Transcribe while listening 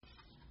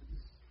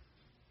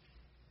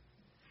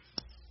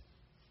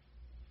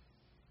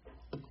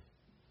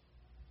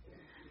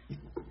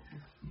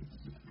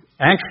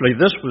Actually,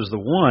 this was the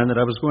one that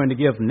I was going to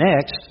give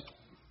next,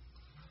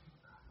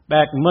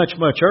 back much,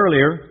 much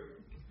earlier,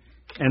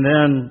 and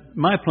then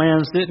my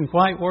plans didn't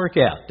quite work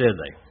out, did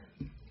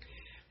they?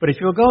 But if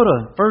you'll go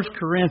to 1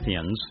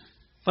 Corinthians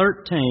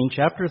 13,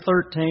 chapter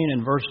 13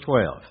 and verse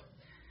 12.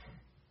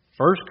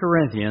 1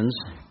 Corinthians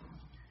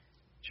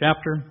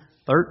chapter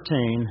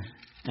 13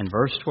 and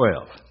verse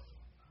 12.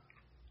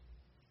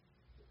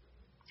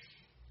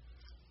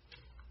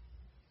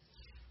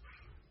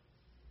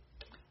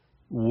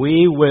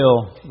 We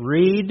will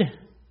read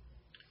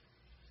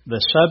the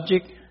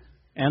subject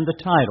and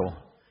the title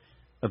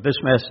of this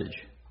message.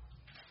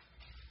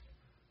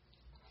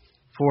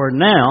 For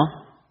now,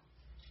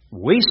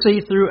 we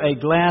see through a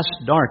glass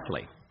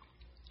darkly,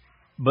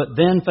 but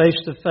then face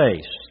to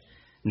face.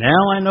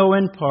 Now I know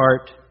in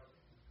part,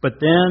 but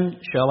then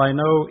shall I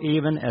know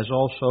even as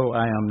also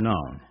I am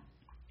known.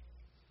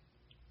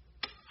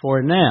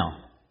 For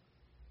now,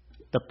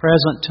 the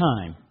present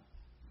time,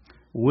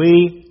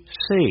 we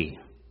see.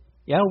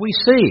 Yeah, we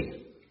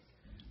see.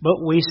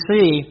 But we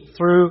see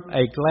through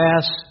a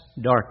glass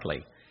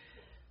darkly.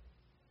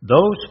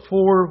 Those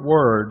 4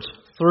 words,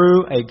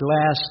 through a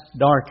glass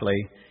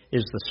darkly,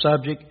 is the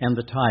subject and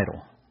the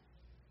title.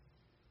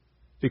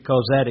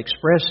 Because that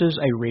expresses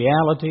a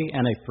reality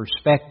and a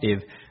perspective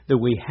that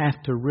we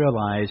have to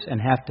realize and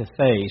have to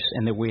face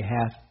and that we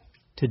have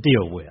to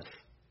deal with.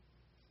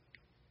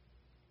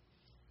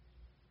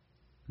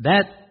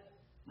 That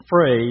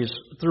phrase,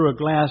 through a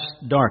glass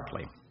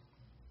darkly,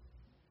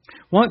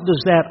 what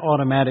does that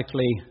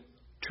automatically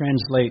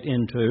translate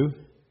into?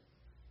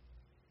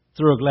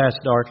 Through a glass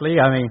darkly?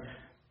 I mean,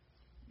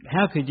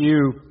 how could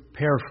you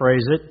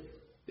paraphrase it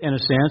in a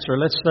sense, or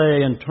let's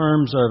say in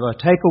terms of a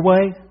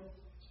takeaway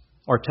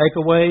or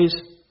takeaways?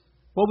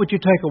 What would you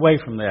take away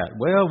from that?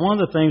 Well, one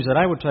of the things that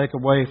I would take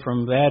away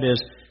from that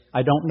is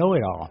I don't know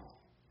it all.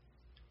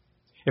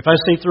 If I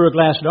see through a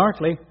glass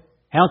darkly,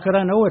 how could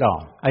I know it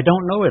all? I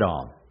don't know it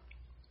all.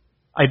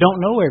 I don't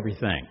know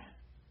everything.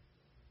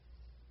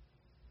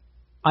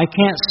 I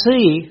can't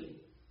see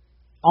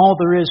all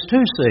there is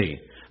to see.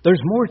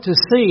 There's more to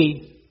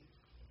see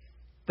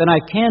than I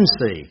can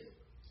see.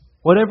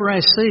 Whatever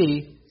I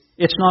see,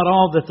 it's not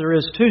all that there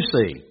is to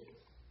see,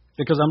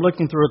 because I'm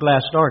looking through a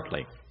glass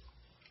darkly.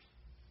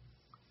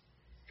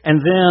 And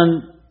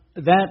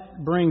then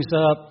that brings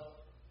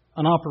up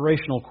an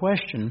operational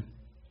question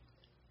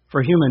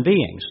for human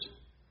beings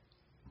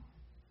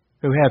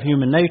who have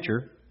human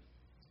nature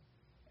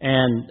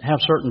and have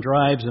certain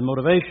drives and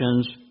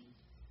motivations.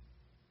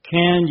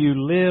 Can you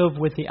live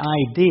with the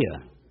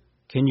idea?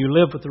 Can you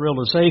live with the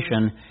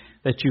realization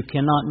that you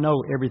cannot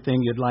know everything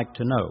you'd like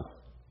to know?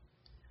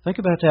 Think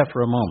about that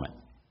for a moment.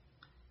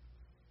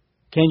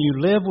 Can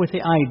you live with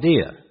the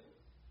idea?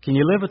 Can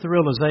you live with the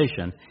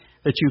realization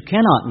that you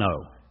cannot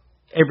know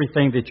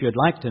everything that you'd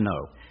like to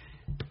know?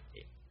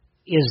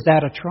 Is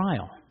that a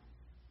trial?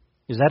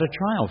 Is that a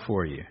trial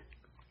for you?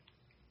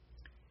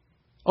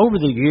 Over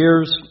the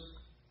years,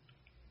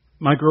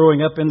 my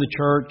growing up in the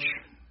church,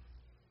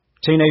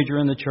 teenager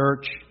in the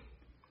church,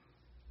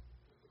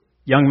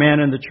 young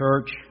man in the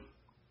church,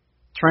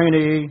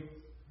 trainee,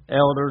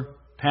 elder,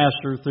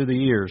 pastor through the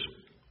years,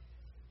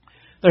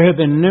 there have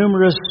been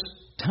numerous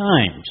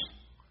times,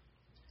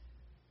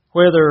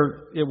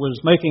 whether it was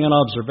making an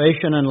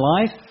observation in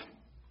life,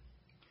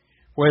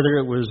 whether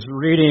it was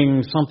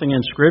reading something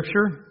in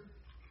Scripture,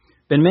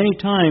 been many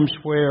times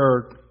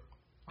where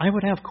I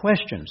would have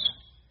questions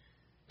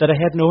that I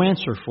had no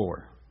answer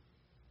for.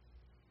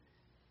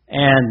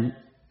 And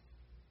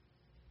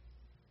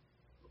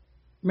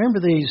remember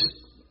these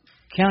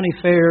county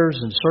fairs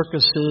and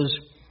circuses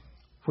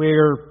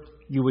where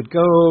you would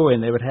go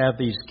and they would have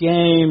these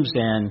games,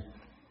 and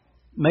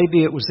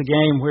maybe it was the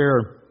game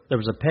where there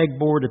was a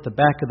pegboard at the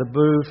back of the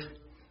booth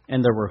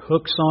and there were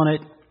hooks on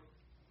it,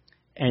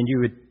 and you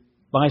would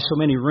buy so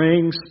many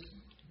rings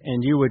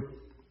and you would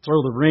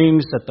throw the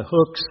rings at the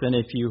hooks, and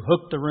if you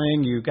hooked the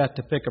ring, you got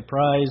to pick a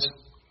prize.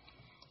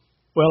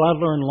 Well, I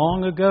learned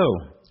long ago,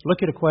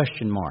 look at a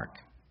question mark.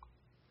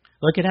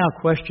 Look at how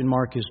a question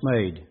mark is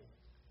made.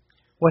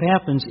 What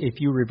happens if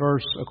you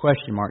reverse a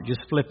question mark?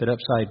 Just flip it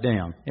upside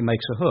down. It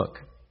makes a hook.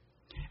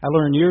 I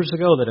learned years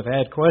ago that if I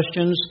had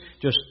questions,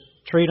 just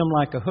treat them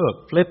like a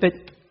hook. Flip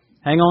it,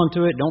 hang on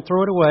to it, don't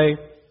throw it away.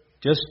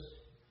 Just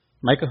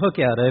make a hook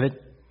out of it.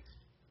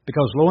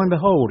 Because lo and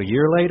behold, a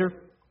year later,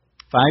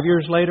 5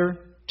 years later,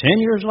 10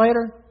 years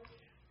later,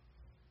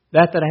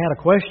 that I had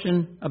a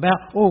question about,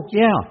 oh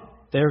yeah,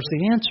 there's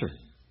the answer.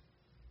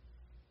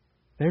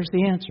 There's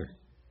the answer.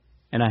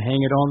 And I hang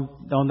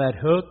it on that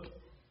hook.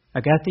 I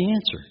got the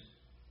answer.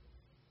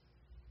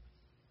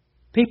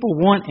 People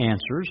want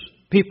answers.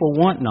 People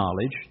want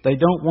knowledge. They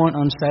don't want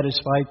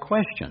unsatisfied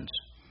questions.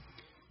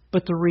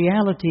 But the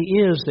reality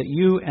is that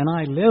you and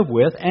I live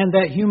with, and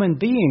that human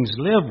beings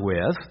live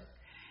with,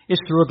 is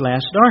through a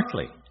glass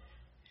darkly.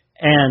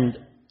 And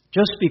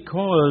just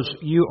because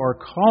you are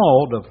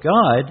called of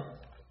God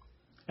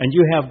and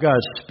you have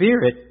God's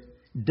Spirit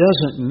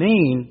doesn't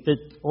mean that,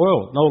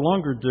 well, no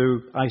longer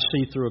do I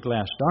see through a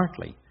glass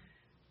darkly.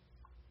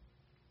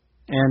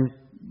 And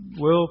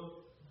we'll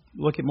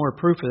look at more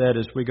proof of that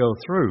as we go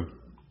through.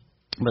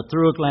 But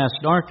through a glass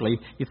darkly,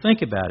 you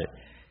think about it.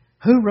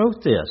 Who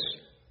wrote this?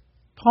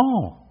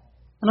 Paul,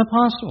 an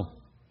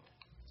apostle.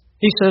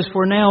 He says,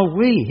 for now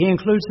he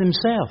includes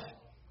himself.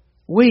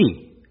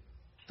 We,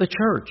 the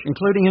church,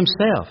 including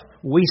himself,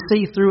 we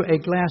see through a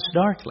glass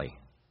darkly.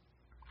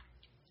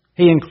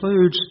 He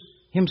includes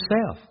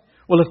himself.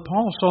 Well, if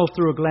Paul saw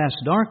through a glass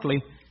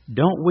darkly,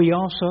 don't we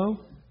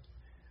also?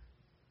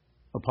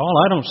 Well,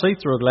 Paul, I don't see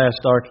through a glass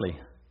darkly.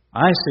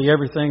 I see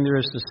everything there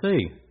is to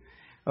see.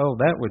 Oh,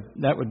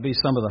 that would be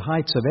some of the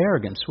heights of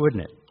arrogance,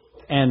 wouldn't it?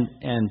 And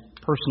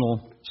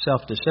personal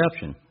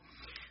self-deception.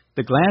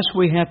 The glass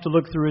we have to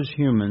look through as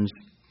humans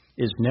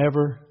is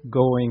never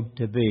going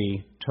to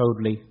be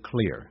totally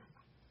clear.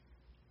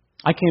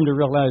 I came to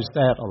realize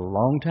that a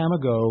long time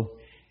ago,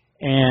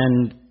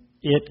 and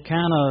it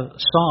kind of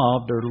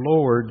solved or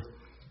lowered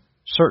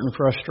certain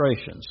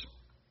frustrations.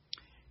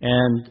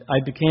 And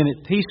I became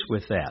at peace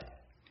with that.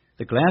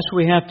 The glass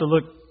we have to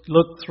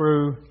look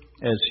through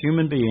as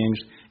human beings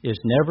is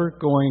never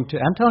going to,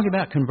 I'm talking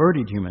about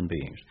converted human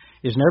beings,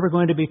 is never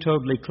going to be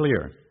totally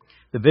clear.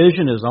 The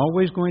vision is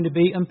always going to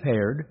be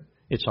impaired.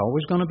 It's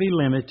always going to be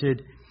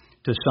limited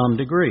to some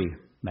degree.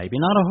 Maybe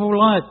not a whole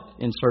lot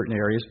in certain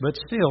areas, but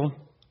still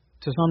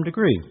to some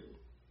degree.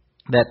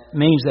 That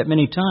means that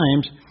many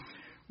times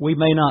we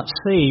may not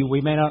see,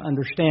 we may not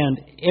understand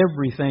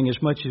everything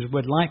as much as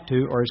we'd like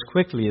to or as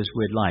quickly as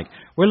we'd like.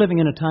 We're living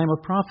in a time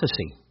of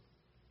prophecy.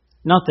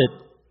 Not that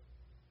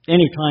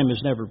any time has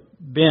never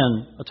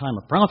been a time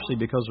of prophecy,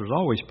 because there's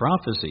always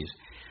prophecies.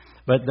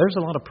 But there's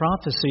a lot of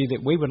prophecy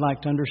that we would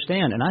like to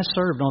understand. And I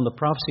served on the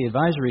Prophecy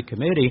Advisory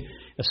Committee,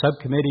 a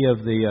subcommittee of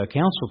the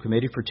Council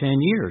Committee, for 10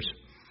 years.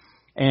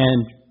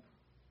 And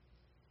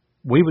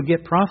we would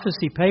get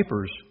prophecy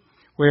papers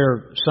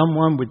where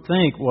someone would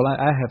think, well,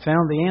 I have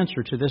found the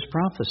answer to this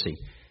prophecy.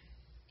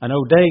 I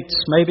know dates,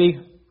 maybe.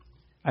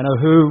 I know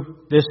who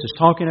this is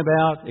talking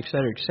about,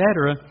 etc.,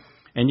 etc.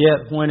 And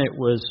yet when it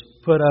was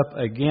put up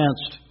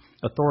against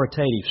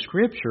authoritative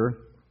Scripture,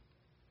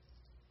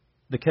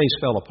 the case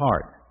fell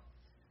apart.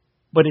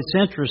 But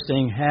it's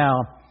interesting how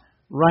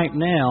right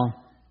now,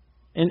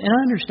 and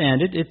I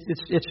understand it,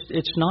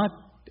 it's not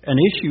an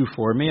issue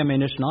for me. I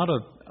mean, it's not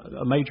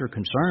a major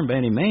concern by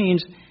any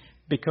means,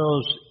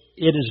 because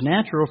it is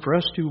natural for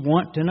us to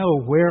want to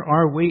know, where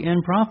are we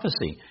in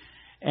prophecy?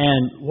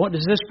 And what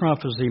does this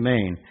prophecy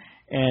mean?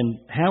 And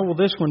how will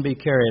this one be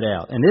carried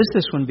out? And is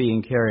this one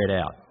being carried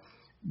out?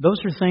 Those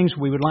are things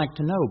we would like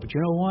to know. But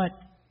you know what?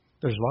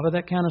 There's a lot of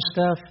that kind of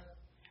stuff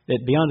that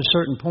beyond a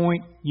certain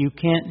point, you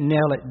can't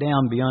nail it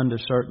down beyond a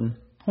certain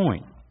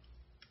point.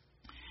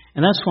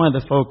 And that's why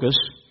the focus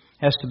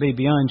has to be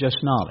beyond just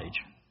knowledge.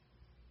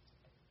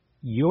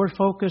 Your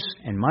focus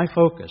and my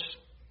focus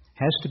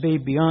has to be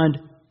beyond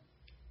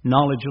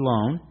knowledge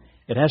alone.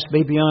 It has to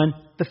be beyond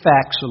the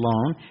facts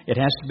alone. It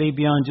has to be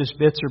beyond just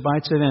bits or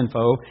bytes of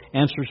info,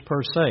 answers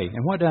per se.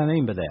 And what do I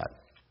mean by that?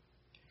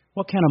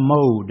 What kind of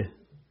mode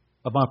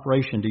of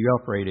operation do you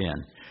operate in?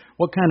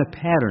 What kind of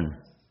pattern?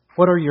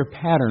 What are your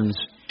patterns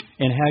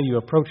in how you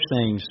approach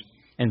things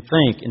and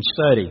think and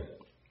study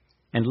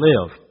and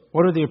live?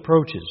 What are the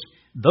approaches?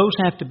 Those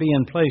have to be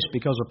in place,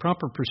 because a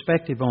proper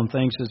perspective on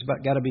things has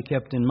got to be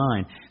kept in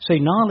mind. See,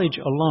 knowledge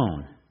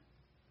alone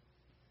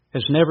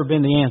has never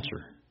been the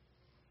answer.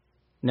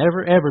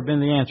 Never, ever been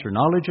the answer.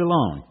 Knowledge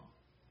alone.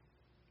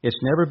 It's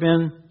never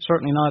been,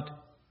 certainly not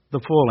the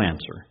full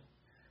answer.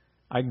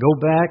 I go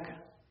back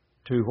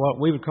to what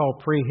we would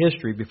call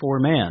prehistory, before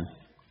man.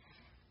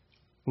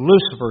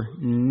 Lucifer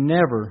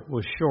never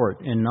was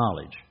short in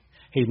knowledge.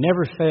 He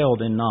never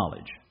failed in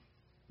knowledge.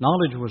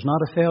 Knowledge was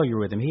not a failure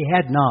with him. He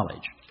had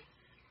knowledge.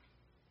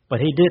 But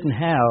he didn't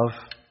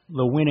have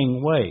the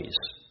winning ways.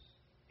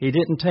 He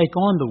didn't take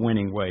on the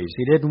winning ways.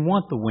 He didn't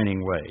want the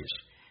winning ways.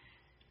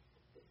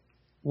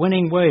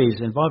 Winning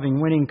ways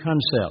involving winning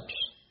concepts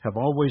have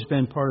always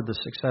been part of the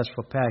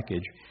successful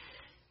package.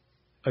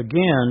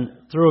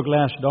 Again, through a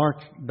glass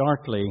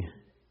darkly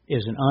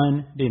is an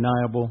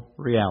undeniable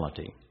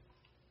reality.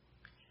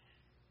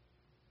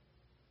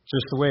 It's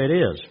just the way it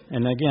is.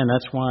 And again,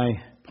 that's why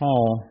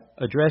Paul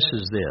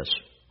addresses this.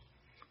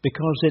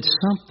 Because it's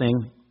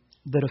something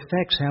that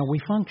affects how we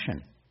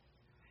function.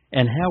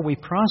 And how we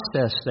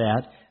process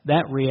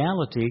that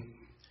reality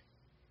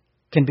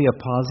can be a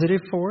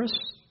positive for us,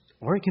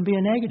 or it can be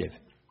a negative.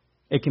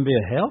 It can be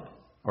a help,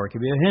 or it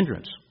can be a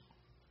hindrance.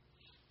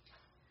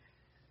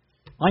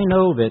 I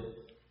know that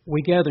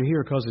we gather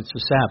here because it's the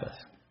Sabbath.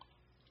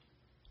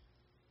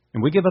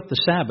 And we give up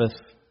the Sabbath,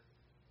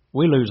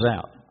 we lose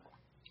out.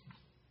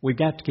 We've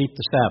got to keep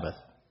the Sabbath.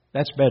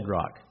 That's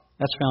bedrock.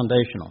 That's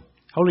foundational.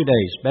 Holy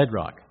days,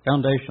 bedrock,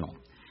 foundational.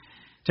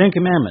 10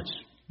 Commandments,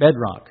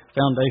 bedrock,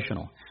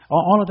 foundational.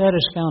 All of that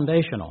is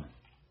foundational.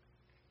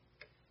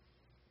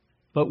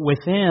 But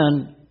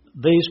within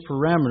these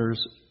parameters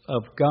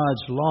of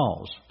God's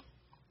laws,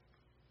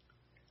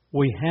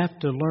 we have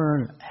to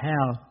learn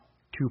how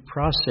to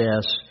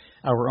process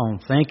our own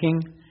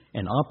thinking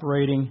and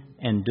operating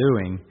and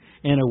doing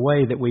in a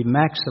way that we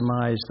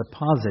maximize the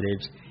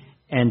positives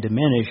and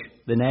diminish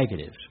the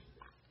negatives.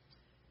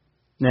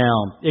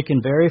 Now, it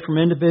can vary from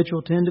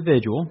individual to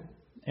individual,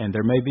 and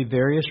there may be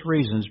various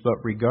reasons,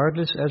 but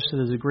regardless as to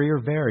the degree or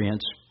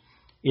variance,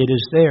 it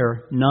is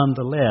there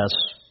nonetheless,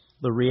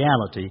 the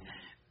reality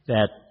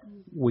that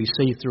we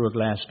see through a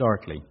glass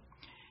darkly.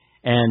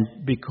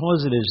 And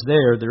because it is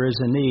there, there is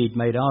a need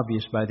made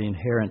obvious by the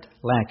inherent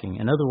lacking.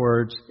 In other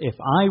words, if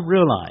I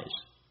realize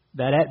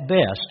that at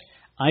best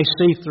I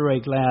see through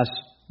a glass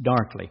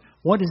darkly,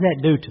 what does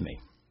that do to me?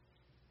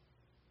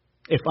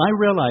 If I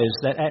realize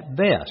that at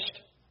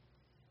best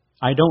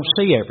I don't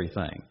see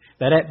everything,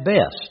 that at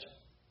best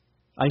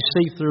I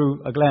see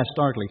through a glass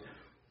darkly,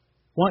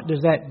 what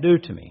does that do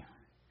to me?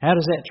 How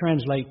does that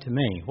translate to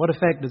me? What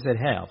effect does it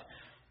have?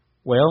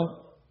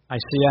 Well, I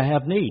see I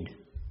have need.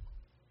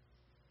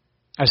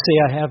 I see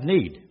I have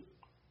need.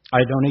 I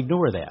don't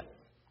ignore that.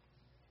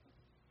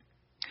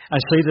 I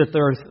see that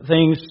there are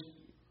things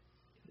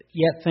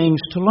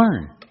to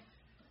learn.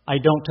 I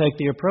don't take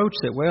the approach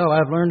that, well,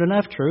 I've learned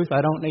enough truth.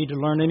 I don't need to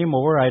learn any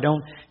more. I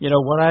don't,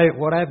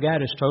 what I've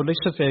got is totally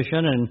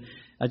sufficient, and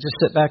I just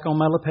sit back on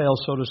my lapel,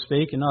 so to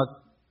speak, and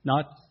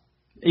not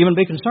even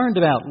be concerned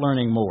about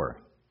learning more.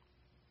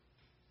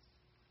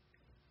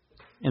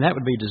 And that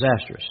would be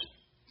disastrous.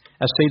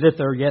 I see that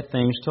there are yet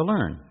things to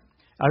learn.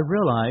 I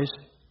realize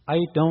I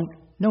don't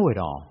know it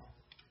all.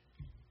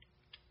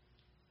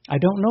 I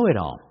don't know it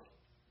all.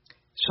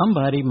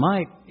 Somebody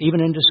might,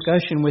 even in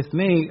discussion with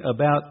me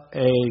about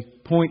a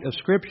point of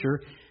Scripture,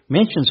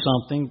 mention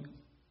something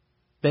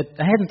that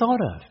I hadn't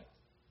thought of.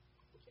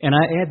 And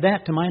I add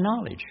that to my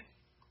knowledge.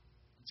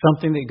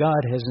 Something that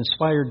God has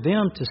inspired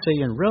them to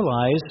see and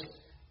realize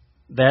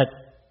that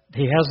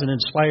He hasn't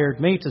inspired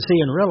me to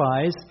see and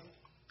realize.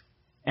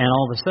 And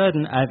all of a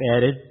sudden, I've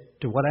added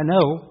to what I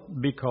know,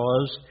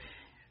 because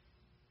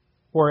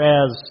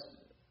whereas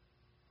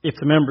if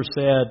the member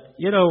said,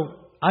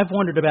 I've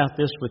wondered about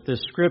this with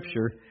this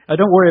Scripture,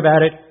 don't worry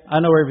about it. I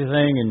know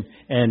everything,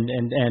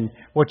 and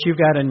what you've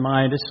got in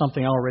mind is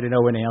something I already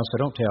know anyhow, so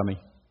don't tell me.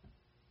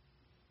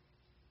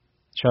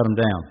 Shut them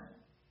down.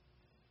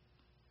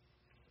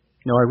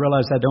 No, I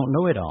realize I don't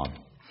know it all.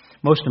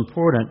 Most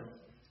important,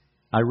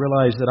 I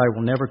realize that I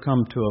will never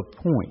come to a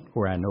point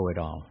where I know it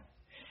all.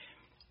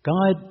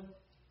 God,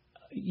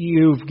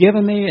 you've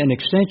given me an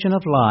extension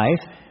of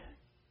life.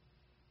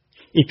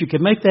 If you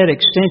could make that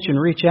extension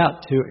reach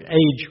out to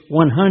age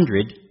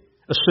 100,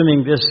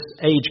 assuming this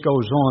age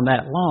goes on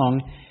that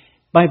long,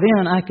 by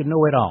then I could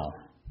know it all.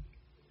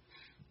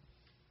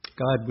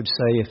 God would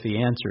say, if He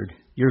answered,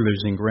 you're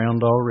losing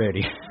ground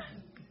already.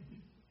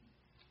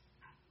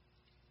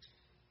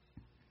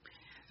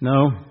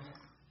 No.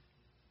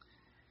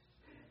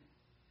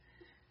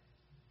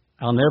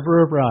 I'll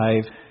never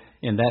arrive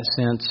in that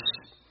sense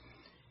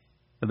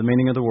of the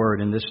meaning of the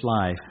word in this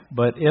life.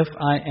 But if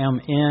I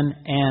am in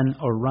an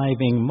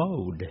arriving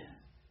mode,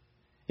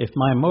 if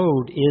my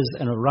mode is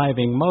an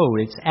arriving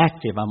mode, it's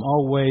active. I'm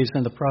always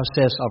in the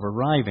process of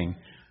arriving,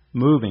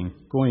 moving,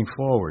 going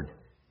forward.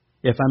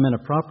 If I'm in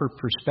a proper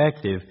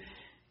perspective,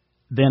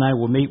 then I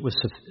will meet with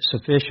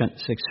sufficient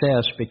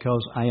success,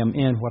 because I am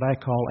in what I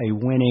call a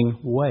winning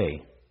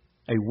way,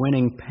 a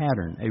winning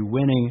pattern, a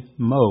winning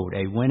mode,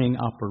 a winning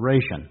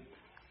operation.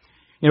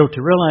 To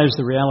realize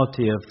the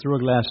reality of through a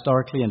glass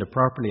darkly and to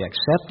properly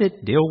accept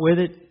it, deal with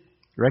it,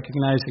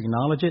 recognize,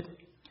 acknowledge it.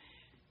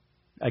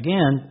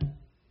 Again,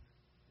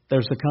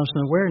 there's the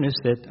constant awareness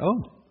that,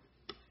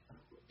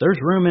 there's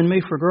room in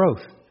me for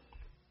growth.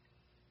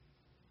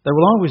 There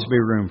will always be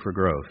room for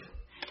growth.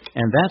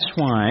 And that's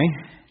why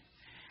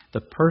the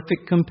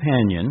perfect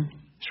companion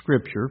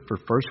Scripture for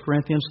 1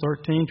 Corinthians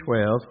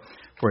 13:12,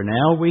 for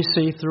now we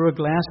see through a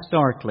glass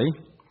darkly,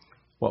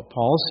 what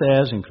Paul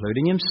says,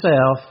 including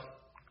himself.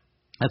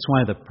 That's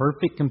why the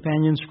perfect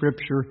companion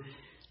Scripture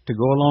to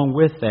go along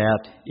with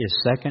that is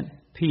 2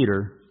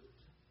 Peter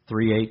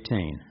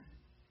 3:18.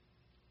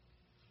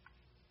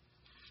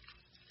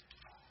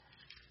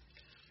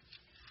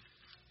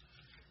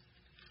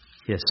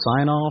 His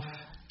sign-off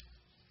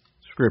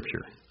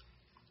Scripture.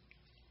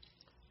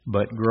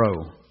 But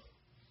grow.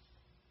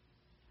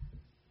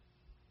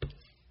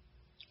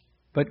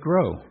 But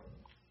grow.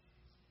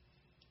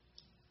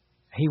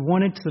 He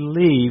wanted to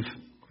leave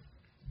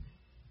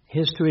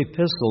his two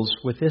epistles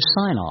with this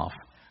sign-off.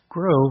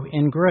 Grow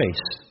in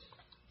grace.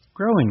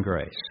 Grow in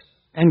grace.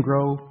 And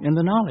grow in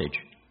the knowledge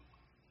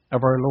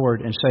of our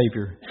Lord and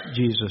Savior,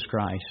 Jesus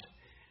Christ.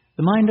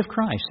 The mind of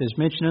Christ is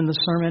mentioned in the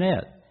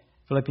sermonette.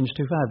 Philippians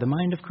 2:5, the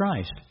mind of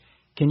Christ.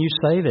 Can you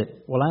say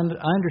that, well, I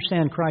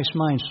understand Christ's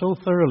mind so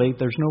thoroughly,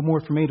 there's no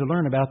more for me to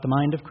learn about the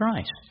mind of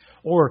Christ?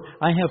 Or,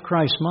 I have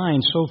Christ's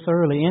mind so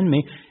thoroughly in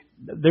me,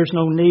 there's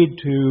no need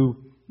to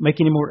make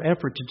any more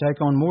effort to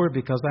take on more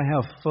because I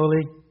have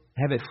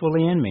it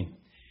fully in me.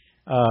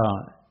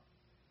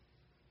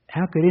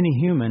 How could any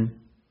human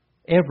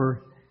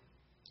ever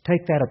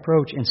take that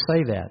approach and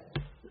say that?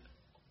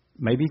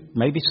 Maybe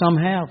some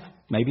have.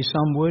 Maybe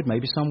some would.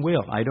 Maybe some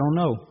will. I don't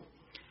know.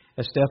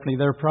 That's definitely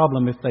their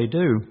problem if they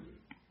do.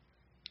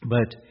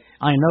 But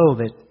I know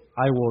that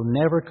I will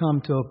never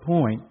come to a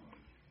point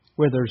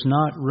where there's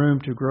not room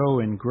to grow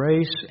in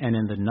grace and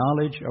in the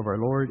knowledge of our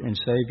Lord and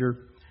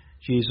Savior,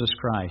 Jesus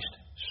Christ.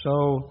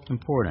 So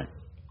important.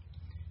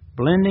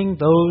 Blending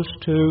those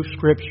two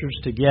scriptures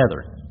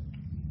together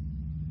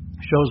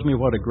shows me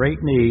what a great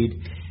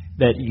need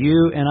that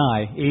you and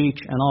I, each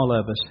and all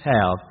of us,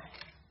 have.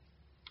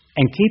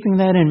 And keeping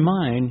that in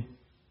mind,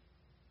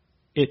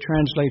 it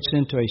translates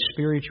into a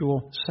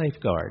spiritual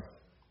safeguard.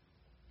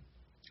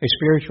 A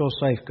spiritual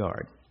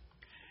safeguard.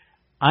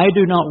 I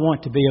do not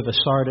want to be of a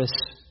Sardis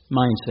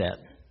mindset.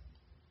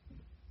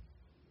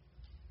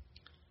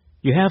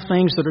 You have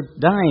things that are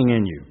dying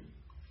in you.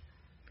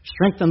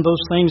 Strengthen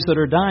those things that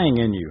are dying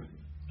in you,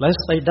 lest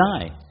they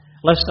die,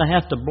 lest I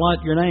have to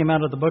blot your name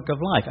out of the book of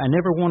life. I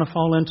never want to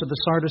fall into the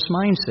Sardis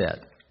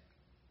mindset.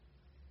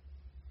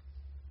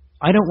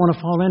 I don't want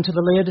to fall into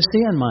the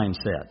Laodicean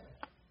mindset.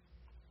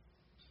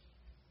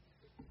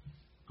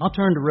 I'll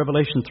turn to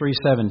Revelation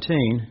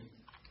 3:17.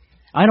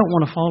 I don't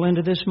want to fall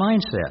into this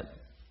mindset.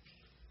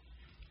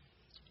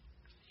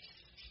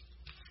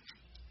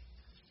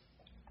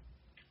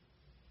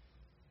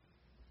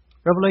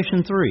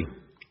 Revelation 3,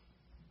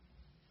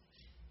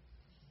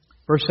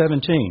 verse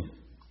 17.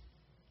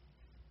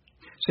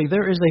 See,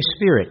 there is a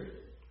spirit,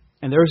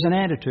 and there's an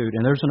attitude,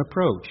 and there's an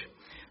approach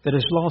that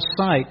has lost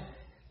sight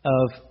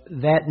of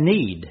that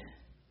need.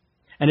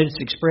 And it's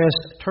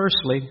expressed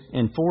tersely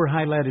in 4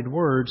 highlighted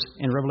words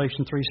in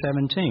Revelation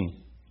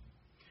 3:17.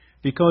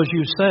 Because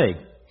you say,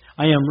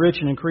 I am rich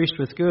and increased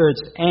with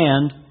goods,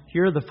 and,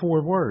 here are the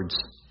 4 words,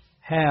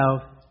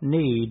 have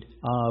need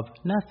of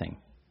nothing.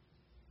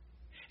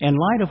 In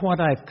light of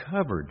what I've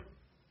covered,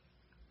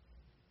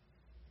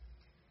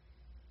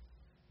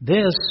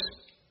 that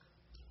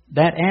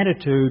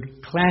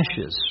attitude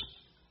clashes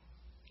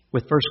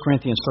with 1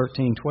 Corinthians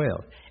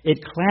 13:12.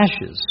 It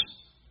clashes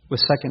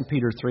with 2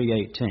 Peter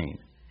 3:18.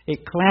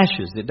 It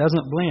clashes. It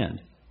doesn't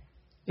blend.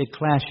 It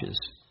clashes.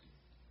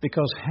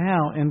 Because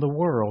how in the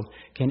world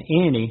can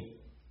any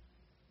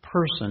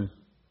person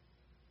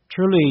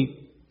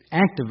truly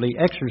actively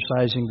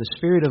exercising the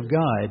Spirit of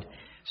God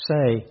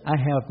say, I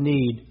have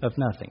need of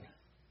nothing?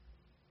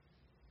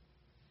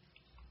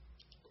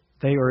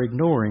 They are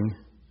ignoring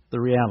the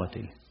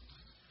reality.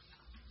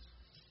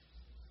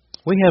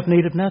 We have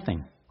need of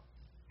nothing.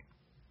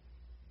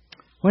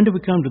 When do we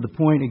come to the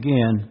point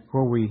again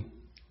where we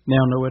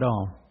now know it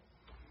all?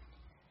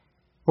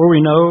 Where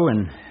we know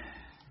and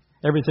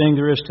everything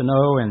there is to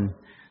know and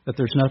that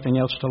there's nothing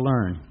else to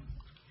learn.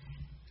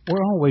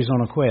 We're always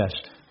on a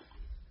quest.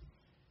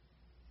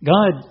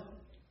 God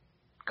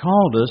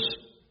called us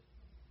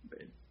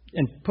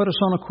and put us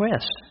on a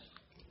quest.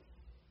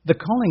 The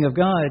calling of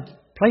God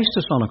placed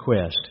us on a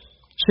quest.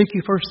 Seek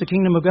ye first the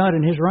kingdom of God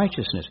and His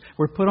righteousness.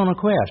 We're put on a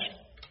quest.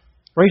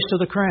 Race to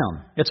the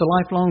crown. It's a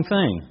lifelong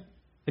thing.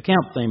 The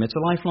camp theme, it's a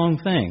lifelong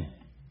thing.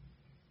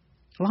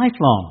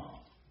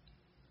 Lifelong.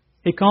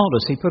 He called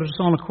us. He put us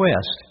on a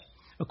quest.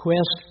 A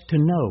quest to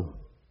know.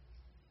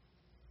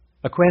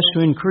 A quest to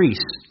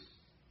increase.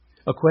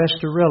 A quest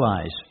to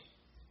realize.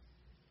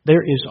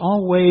 There is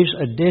always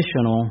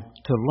additional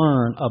to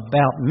learn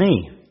about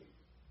me.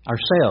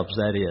 Ourselves,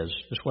 that is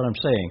what I'm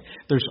saying.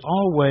 There's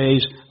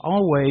always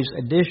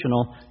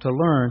additional to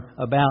learn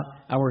about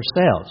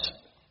ourselves.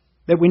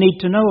 That we need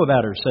to know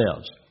about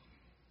ourselves.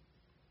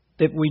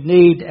 That we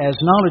need as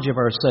knowledge of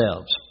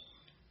ourselves.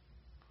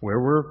 Where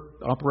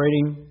we're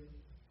operating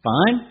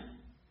fine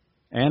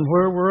and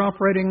where we're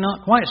operating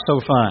not quite so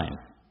fine.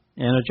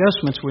 And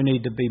adjustments we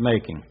need to be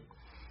making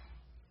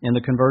in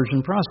the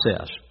conversion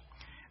process.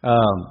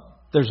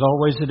 There's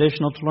always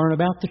additional to learn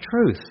about the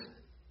truth.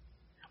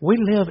 We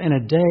live in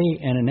a day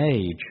and an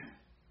age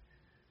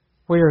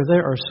where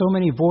there are so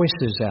many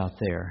voices out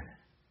there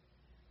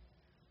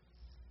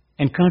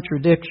and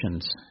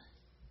contradictions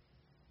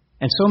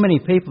and so many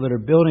people that are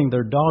building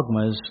their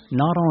dogmas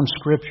not on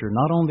Scripture,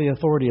 not on the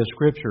authority of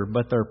Scripture,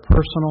 but their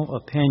personal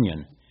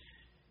opinion.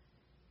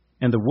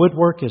 And the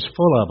woodwork is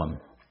full of them.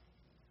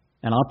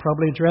 And I'll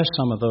probably address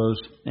some of those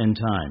in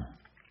time.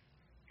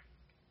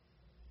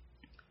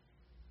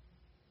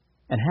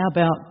 And how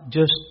about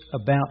just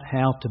about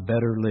how to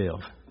better live?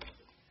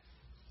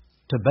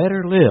 To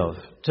better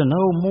live, to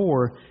know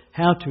more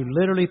how to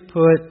literally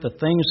put the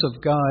things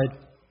of God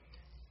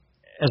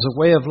as a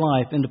way of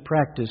life into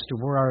practice to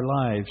where our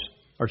lives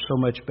are so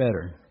much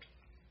better.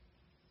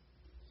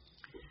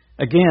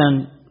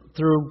 Again,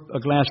 Through a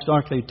Glass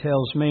Darkly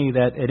tells me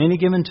that at any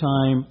given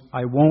time,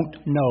 I won't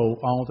know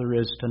all there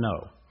is to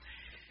know.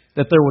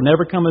 That there will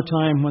never come a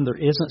time when there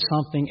isn't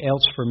something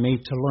else for me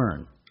to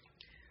learn.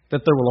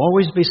 That there will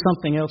always be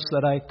something else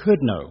that I could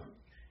know.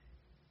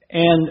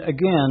 And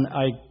again,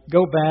 I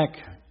go back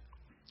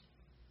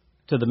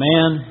to the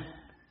man,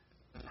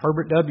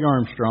 Herbert W.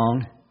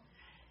 Armstrong,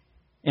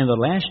 in the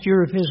last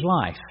year of his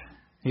life.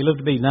 He lived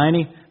to be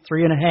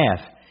 93 and a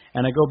half.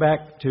 And I go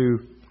back to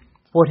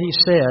what he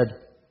said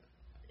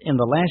in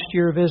the last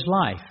year of his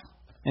life.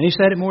 And he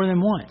said it more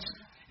than once.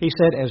 He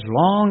said, as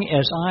long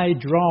as I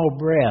draw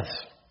breath,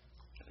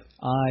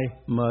 I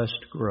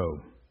must grow.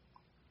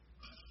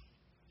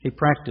 He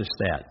practiced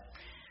that.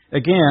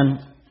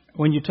 Again,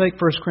 when you take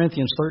 1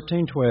 Corinthians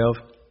 13:12,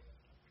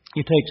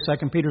 you take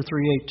 2 Peter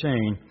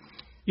 3:18,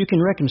 you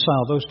can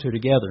reconcile those two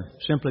together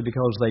simply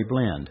because they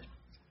blend.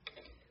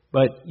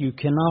 But you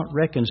cannot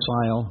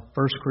reconcile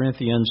 1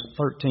 Corinthians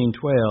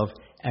 13:12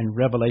 and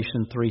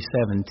Revelation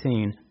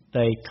 3:17.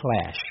 They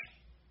clash.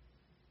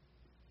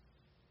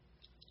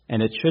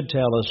 And it should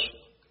tell us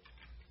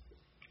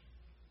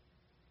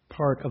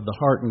part of the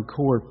heart and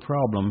core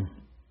problem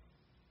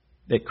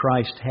that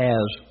Christ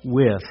has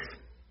with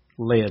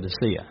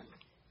Laodicea.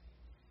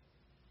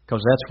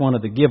 Because that's one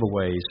of the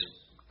giveaways,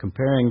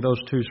 comparing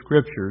those two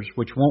scriptures,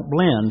 which won't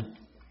blend,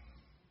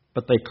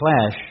 but they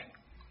clash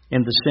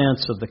in the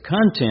sense of the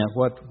content,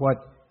 what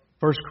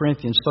 1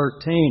 Corinthians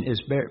 13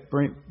 is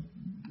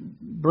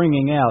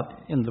bringing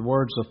out in the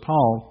words of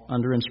Paul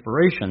under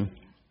inspiration.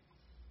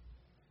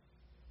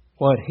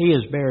 What he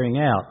is bearing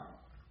out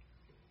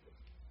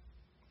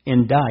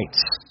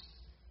indicts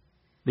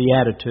the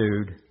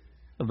attitude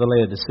of the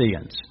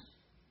Laodiceans.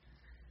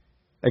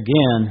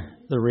 Again,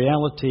 the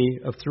reality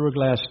of Through a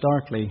Glass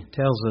Darkly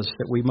tells us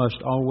that we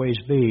must always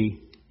be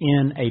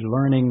in a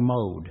learning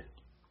mode.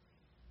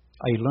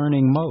 A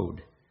learning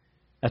mode.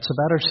 That's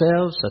about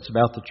ourselves, that's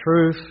about the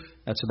truth,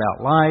 that's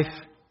about life.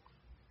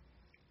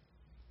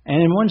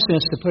 And in one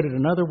sense, to put it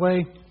another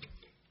way,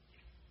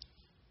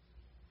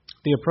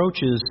 the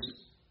approach is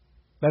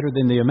better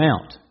than the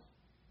amount.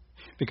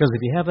 Because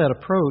if you have that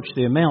approach,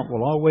 the amount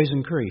will always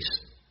increase.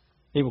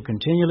 It will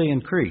continually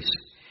increase.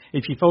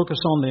 If you focus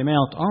on the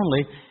amount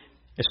only,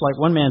 it's like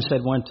one man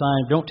said one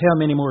time, don't tell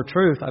me any more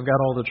truth, I've got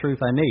all the truth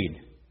I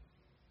need.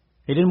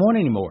 He didn't want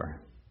any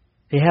more.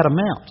 He had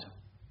amount.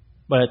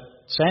 But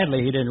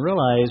sadly, he didn't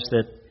realize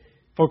that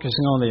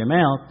focusing on the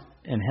amount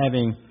and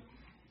having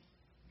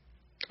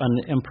an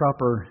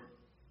improper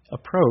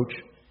approach,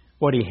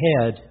 what he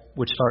had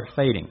would start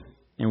fading.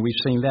 And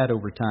we've seen that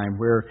over time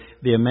where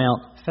the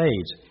amount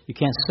fades. You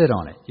can't sit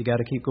on it. You got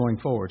to keep going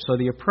forward. So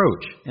the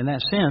approach, in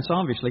that sense,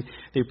 obviously,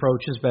 the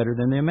approach is better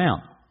than the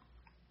amount.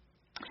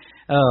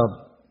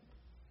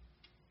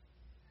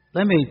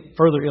 Let me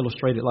further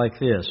illustrate it like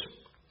this.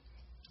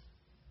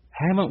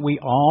 Haven't we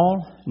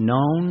all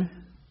known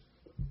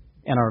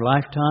in our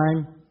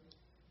lifetime,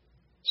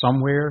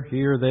 somewhere,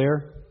 here or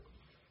there,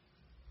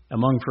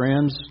 among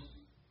friends,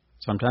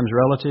 sometimes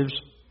relatives,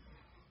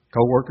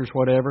 co-workers,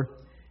 whatever,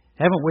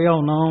 haven't we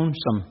all known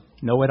some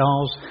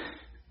know-it-alls?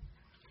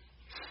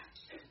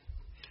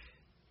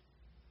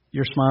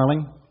 You're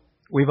smiling.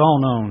 We've all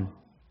known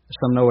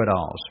some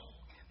know-it-alls.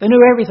 They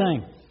knew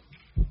everything.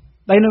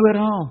 They knew it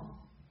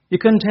all. You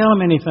couldn't tell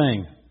them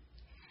anything.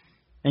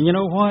 And you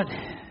know what?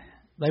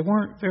 They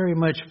weren't very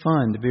much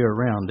fun to be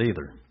around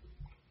either.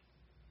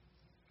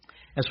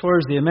 As far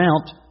as the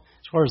amount,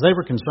 as far as they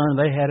were concerned,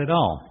 they had it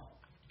all.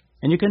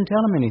 And you couldn't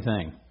tell them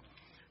anything.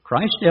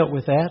 Christ dealt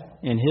with that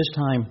in His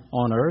time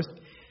on earth.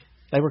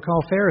 They were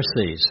called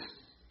Pharisees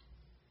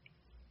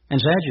and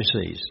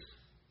Sadducees.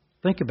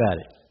 Think about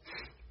it.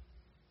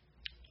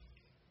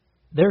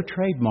 Their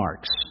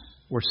trademarks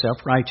were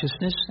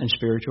self-righteousness and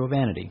spiritual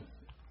vanity.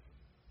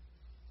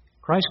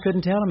 Christ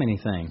couldn't tell them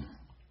anything.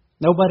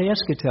 Nobody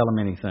else could tell them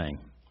anything.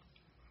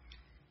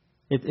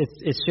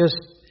 It's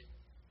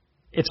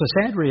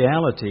a sad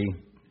reality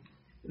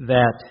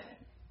that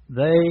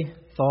they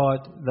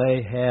thought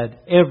they had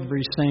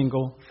every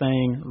single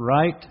thing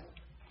right.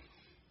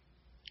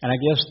 And I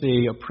guess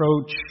the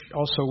approach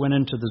also went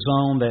into the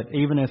zone that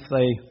even if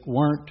they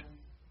weren't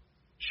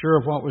sure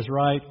of what was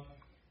right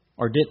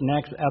or didn't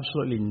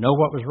absolutely know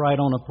what was right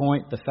on a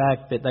point, the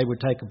fact that they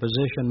would take a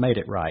position made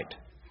it right.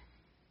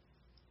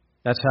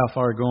 That's how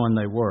far gone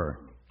they were.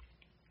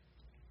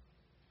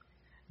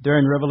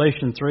 During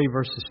Revelation 3,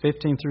 verses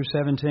 15 through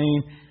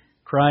 17,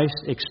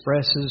 Christ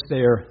expresses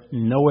their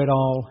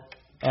know-it-all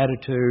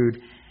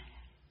attitude,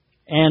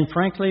 and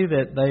frankly,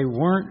 that they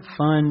weren't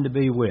fun to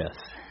be with.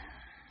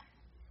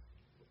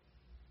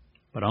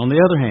 But on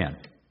the other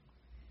hand,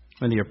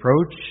 when the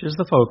approach is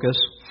the focus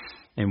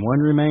and one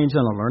remains in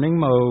a learning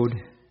mode,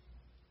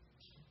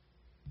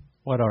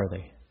 what are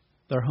they?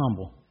 They're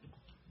humble.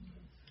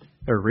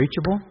 They're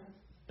reachable.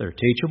 They're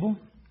teachable.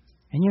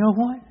 And you know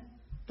what?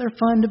 They're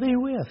fun to be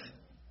with.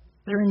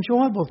 They're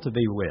enjoyable to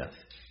be with.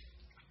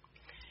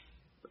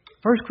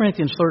 1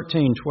 Corinthians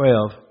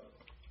 13:12,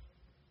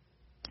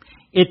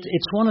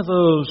 it's one of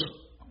those,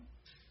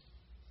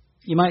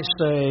 you might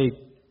say,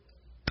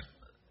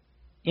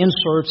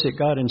 inserts that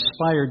God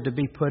inspired to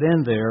be put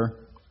in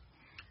there,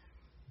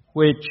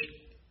 which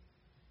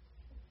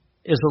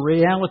is a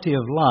reality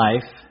of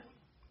life,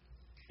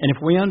 and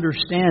if we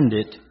understand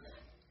it,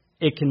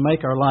 it can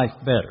make our life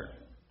better.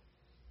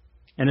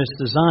 And it's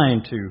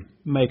designed to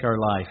make our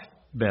life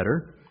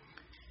better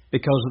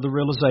because of the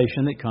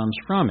realization that comes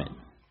from it.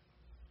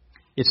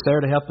 It's there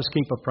to help us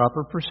keep a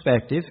proper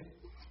perspective.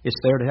 It's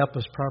there to help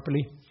us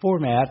properly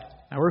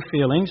format our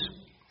feelings.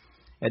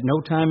 At no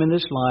time in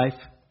this life,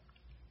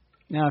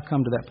 now I'll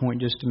come to that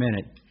point in just a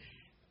minute,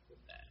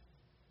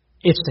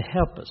 it's to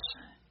help us.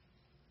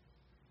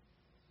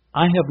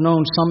 I have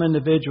known some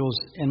individuals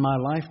in my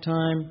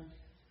lifetime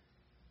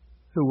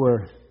who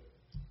were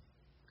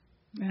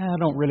I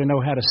don't really know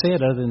how to say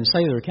it other than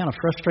say they were kind of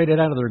frustrated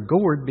out of their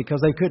gourd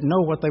because they couldn't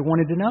know what they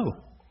wanted to know.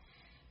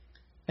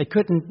 They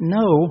couldn't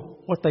know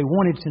what they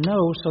wanted to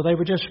know, so they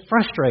were just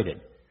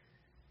frustrated.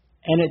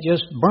 And it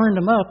just burned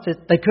them up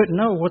that they couldn't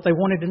know what they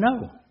wanted to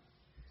know.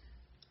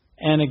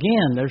 And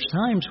again, there's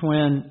times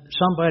when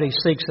somebody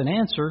seeks an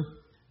answer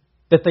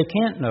that they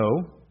can't know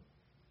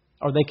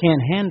or they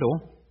can't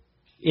handle.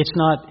 It's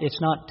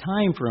not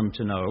time for them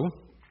to know.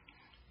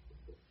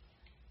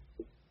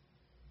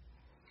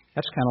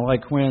 That's kind of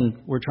like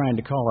when we're trying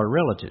to call our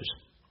relatives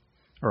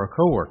or a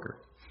coworker,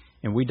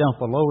 and we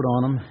dump a load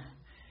on them,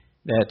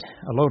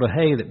 a load of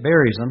hay that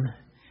buries them.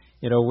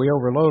 We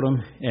overload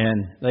them,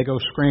 and they go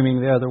screaming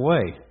the other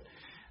way.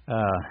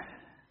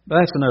 But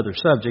that's another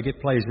subject.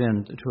 It plays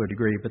in to a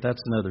degree, but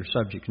that's another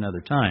subject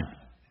another time.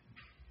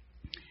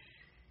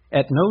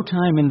 At no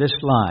time in this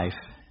life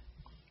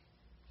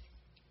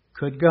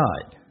could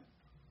God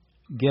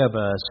give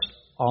us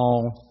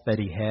all that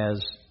He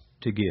has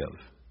to give.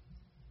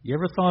 You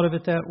ever thought of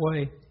it that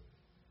way?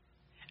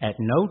 At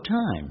no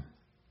time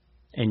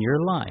in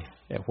your life,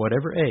 at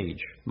whatever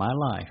age, my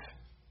life,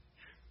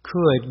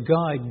 could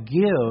God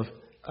give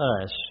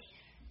us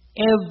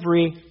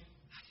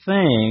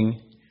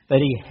everything that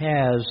He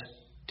has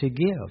to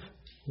give?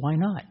 Why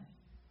not?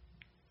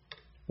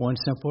 One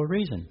simple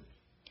reason.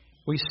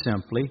 We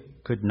simply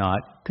could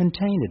not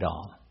contain it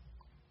all.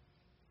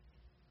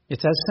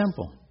 It's that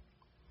simple.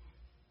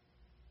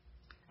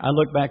 I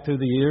look back through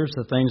the years,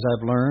 the things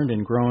I've learned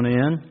and grown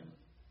in.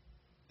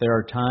 There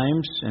are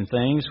times and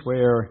things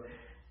where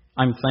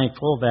I'm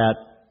thankful that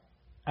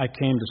I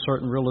came to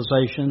certain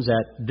realizations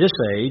at this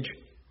age,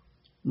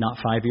 not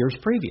 5 years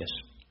previous,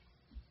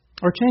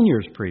 or 10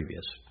 years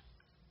previous.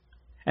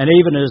 And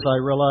even as I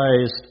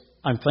realize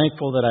I'm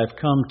thankful that I've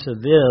come to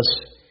this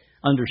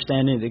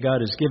understanding that God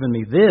has given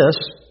me this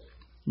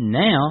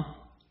now,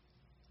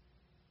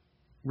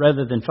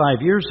 rather than 5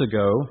 years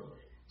ago,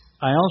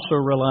 I also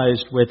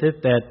realized with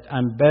it that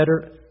I'm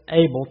better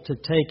able to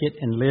take it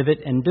and live it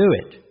and do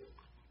it.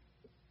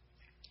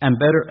 I'm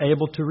better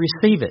able to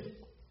receive it.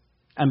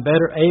 I'm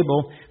better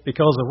able,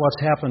 because of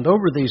what's happened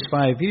over these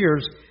 5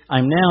 years,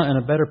 I'm now in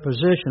a better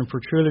position for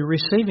truly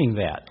receiving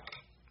that.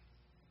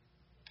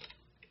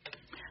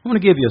 I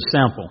want to give you a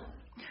sample.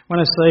 When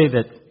I say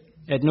that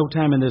at no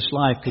time in this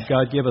life could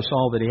God give us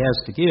all that He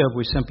has to give,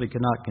 we simply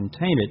cannot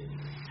contain it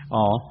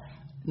all.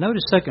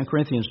 Notice 2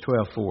 Corinthians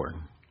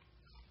 12:4.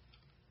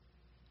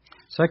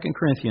 2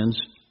 Corinthians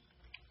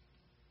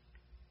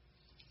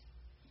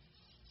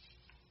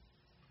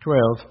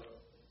 12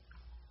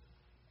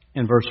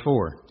 in verse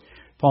 4.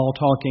 Paul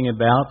talking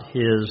about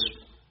his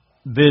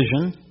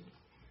visions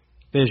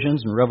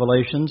and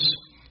revelations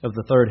of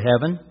the third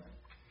heaven,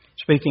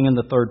 speaking in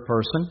the third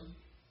person,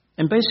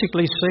 and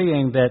basically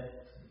saying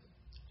that,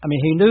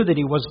 he knew that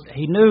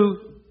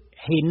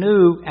he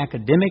knew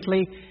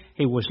academically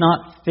he was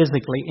not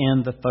physically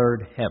in the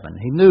third heaven.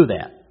 He knew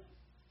that.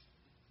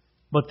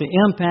 But the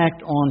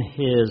impact on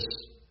his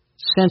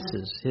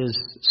senses, his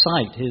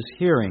sight, his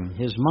hearing,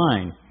 his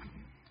mind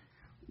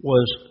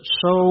was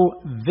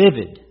so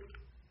vivid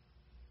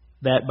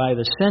that by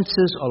the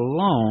senses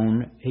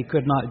alone he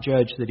could not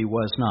judge that he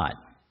was not.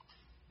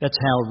 That's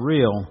how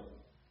real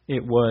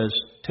it was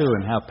to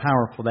him, how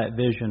powerful that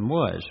vision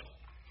was.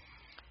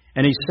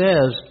 And he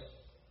says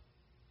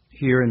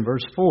here in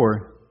verse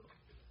 4,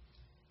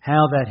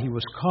 how that he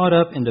was caught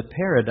up into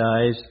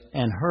paradise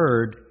and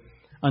heard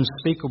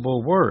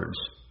unspeakable words,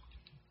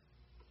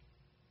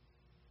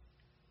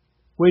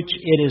 which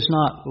it is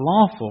not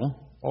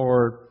lawful,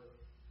 or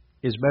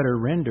is better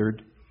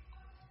rendered,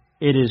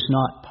 it is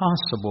not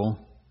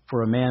possible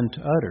for a man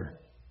to utter.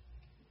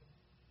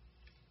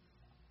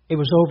 It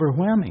was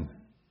overwhelming.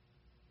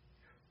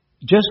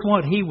 Just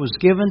what he was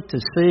given to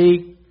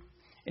see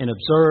and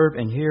observe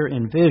and hear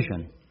in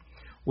vision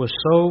was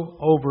so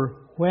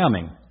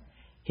overwhelming,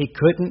 he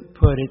couldn't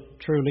put it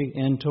truly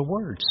into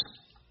words.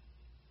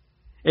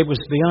 It was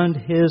beyond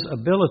his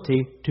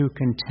ability to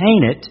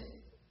contain it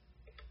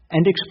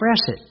and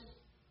express it.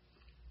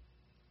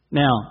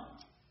 Now,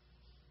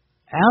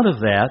 out of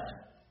that,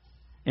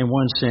 in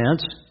one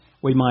sense,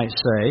 we might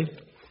say,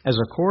 as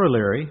a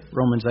corollary,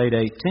 Romans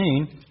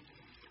 8:18,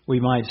 we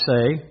might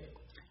say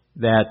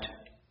that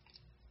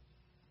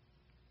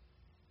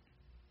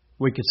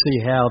we could see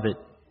how that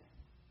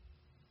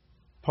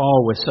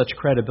Paul, with such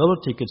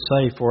credibility, could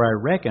say, for I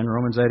reckon,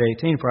 Romans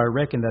 8:18, for I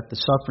reckon that the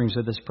sufferings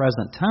of this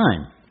present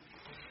time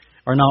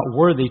are not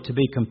worthy to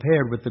be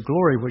compared with the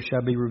glory which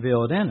shall be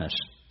revealed in us.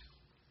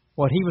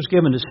 What he was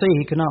given to see,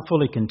 he could not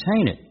fully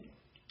contain it.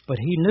 But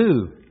he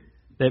knew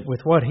that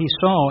with what he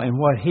saw and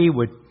what he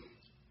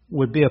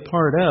would be a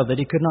part of, that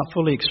he could not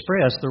fully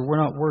express, there were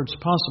not words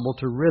possible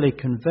to really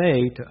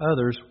convey to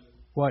others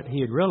what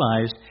he had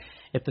realized.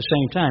 At the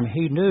same time,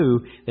 he knew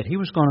that he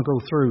was going to go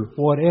through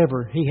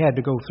whatever he had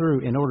to go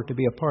through in order to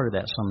be a part of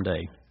that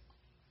someday.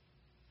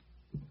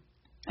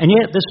 And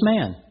yet this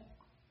man,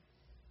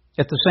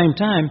 at the same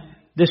time,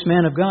 this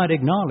man of God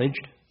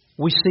acknowledged,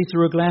 we see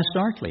through a glass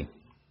darkly.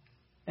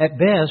 At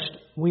best,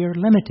 we are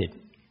limited.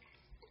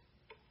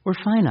 We're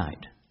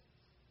finite.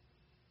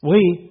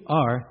 We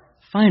are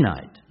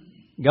finite.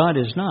 God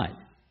is not.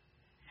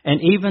 And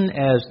even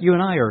as you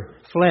and I are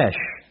flesh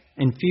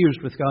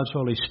infused with God's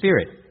Holy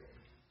Spirit,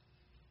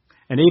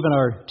 and even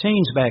our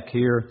teens back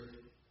here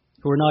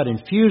who are not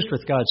infused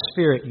with God's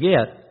Spirit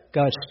yet,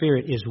 God's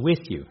Spirit is with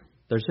you.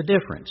 There's a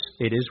difference.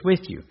 It is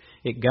with you.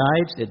 It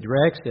guides, it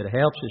directs, it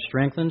helps, it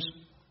strengthens.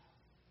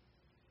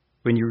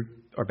 When you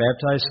are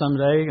baptized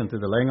someday and through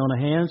the laying on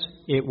of hands,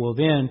 it will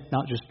then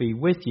not just be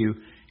with you,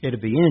 it'll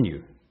be in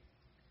you.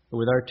 But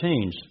with our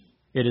teens,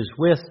 it is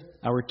with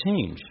our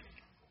teens.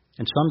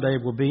 And someday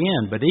it will be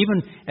in. But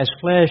even as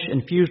flesh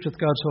infused with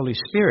God's Holy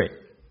Spirit,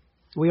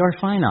 we are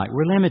finite.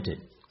 We're limited.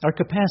 Our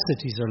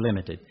capacities are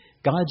limited.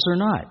 God's are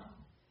not.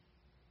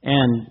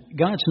 And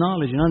God's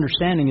knowledge and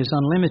understanding is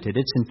unlimited.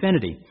 It's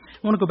infinity.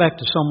 I want to go back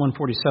to Psalm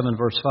 147,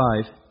 verse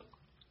 5.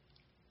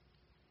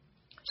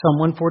 Psalm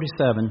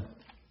 147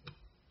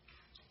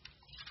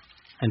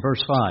 and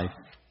verse 5.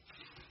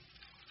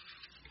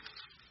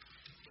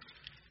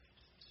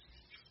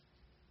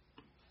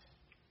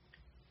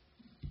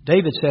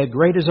 David said,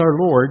 "Great is our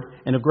Lord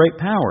and of great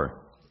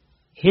power.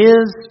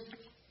 His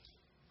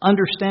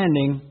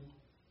understanding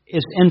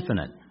is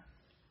infinite."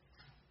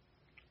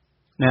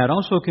 Now, it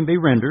also can be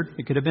rendered,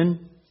 it could have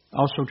been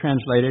also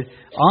translated,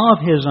 of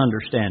His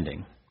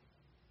understanding.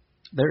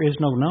 There is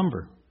no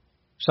number.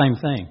 Same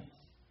thing.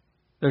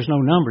 There's no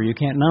number. You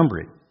can't number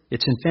it.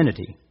 It's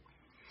infinity.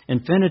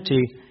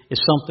 Infinity is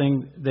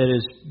something that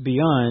is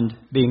beyond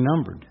being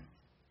numbered.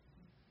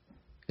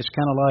 It's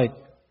kind of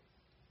like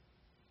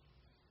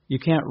you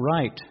can't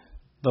write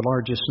the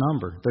largest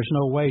number. There's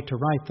no way to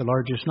write the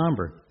largest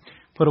number.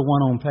 Put a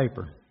 1 on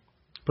paper.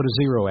 Put a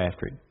 0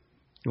 after it.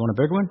 You want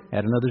a big one?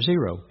 Add another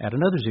 0. Add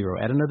another 0.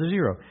 Add another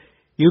 0.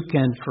 You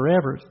can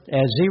forever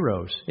add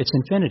zeros. It's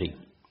infinity.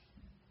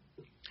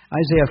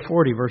 Isaiah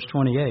 40, verse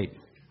 28.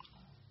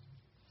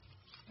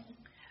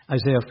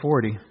 Isaiah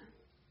 40.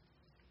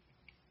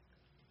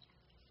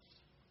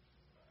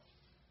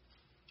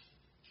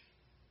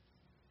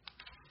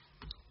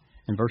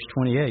 And verse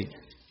 28.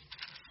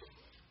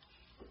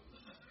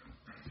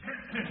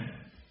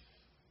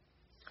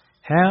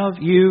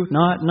 Have you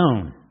not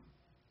known?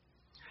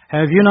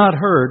 Have you not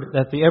heard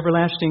that the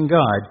everlasting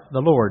God,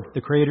 the Lord,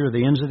 the Creator of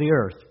the ends of the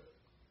earth,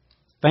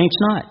 faints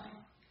not,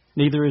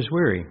 neither is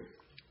weary?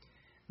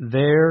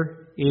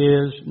 There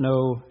is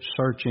no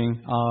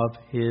searching of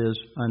His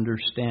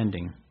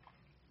understanding.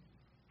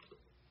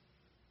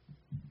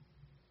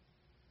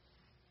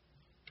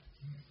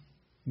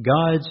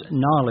 God's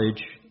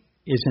knowledge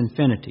is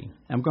infinity.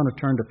 I'm going to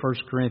turn to 1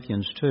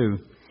 Corinthians 2.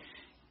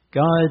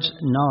 God's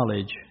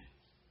knowledge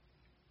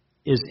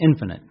is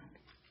infinite.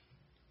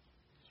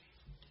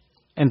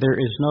 And there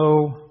is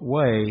no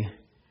way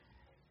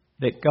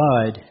that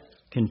God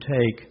can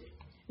take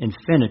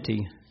infinity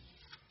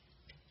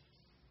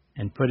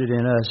and put it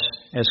in us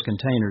as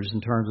containers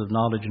in terms of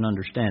knowledge and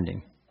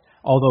understanding.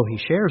 Although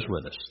He shares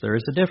with us, there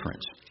is a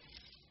difference.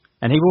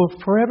 And He will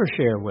forever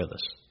share with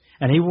us.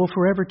 And He will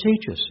forever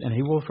teach us. And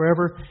He will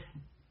forever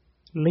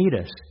lead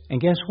us.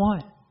 And guess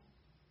what?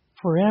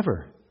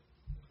 Forever.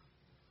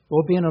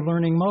 We'll be in a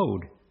learning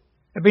mode.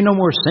 There'll be no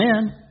more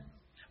sin.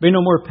 There'll be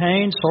no more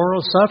pain, sorrow,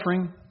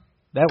 suffering.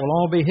 That will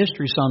all be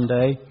history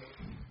someday.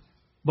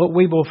 But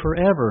we will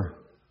forever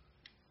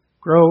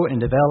grow and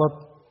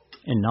develop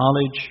in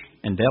knowledge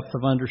and depth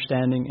of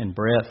understanding and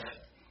breadth.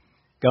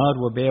 God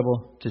will be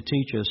able to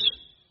teach us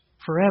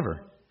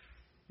forever.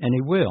 And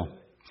He will.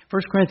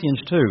 1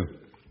 Corinthians 2,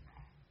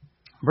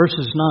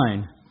 verses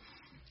 9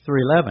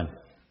 through 11.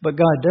 But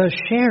God does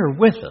share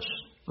with us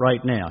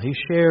right now. He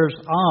shares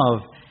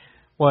of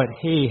what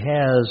He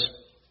has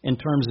in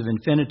terms of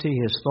infinity,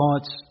 His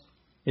thoughts,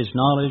 His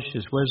knowledge,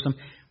 His wisdom.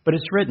 But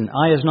it's written,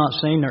 eye has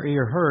not seen nor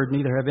ear heard,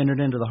 neither have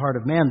entered into the heart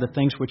of man the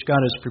things which God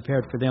has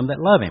prepared for them that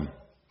love Him.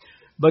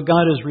 But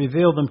God has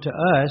revealed them to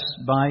us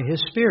by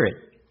His Spirit.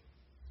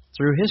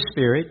 Through His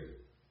Spirit,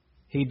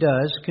 He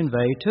does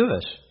convey to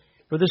us.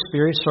 For the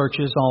Spirit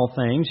searches all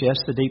things, yes,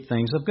 the deep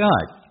things of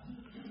God.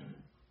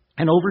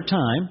 And over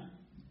time,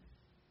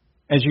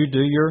 as you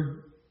do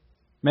your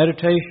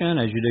meditation,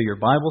 as you do your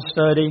Bible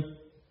study,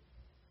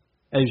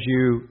 as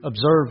you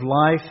observe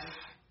life,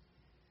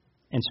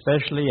 and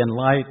especially in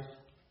light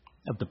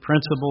of the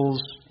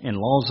principles and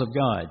laws of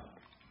God,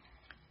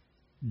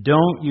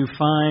 don't you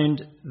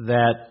find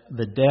that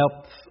the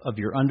depth of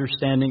your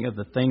understanding of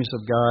the things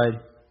of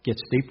God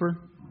gets deeper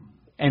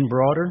and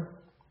broader?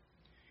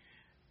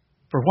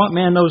 For what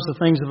man knows the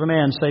things of a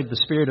man, save the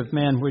spirit of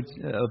man which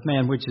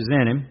is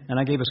in him? And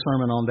I gave a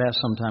sermon on that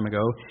some time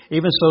ago.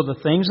 Even so, the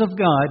things of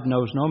God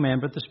knows no man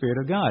but the Spirit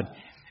of God.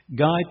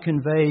 God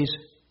conveys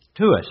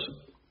to us.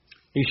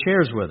 He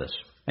shares with us.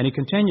 And He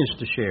continues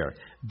to share.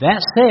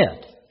 That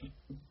said,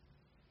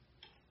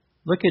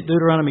 look at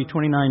Deuteronomy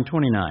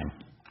 29:29.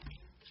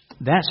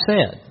 That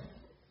said,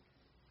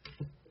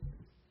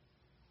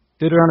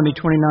 Deuteronomy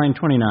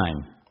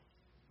 29:29.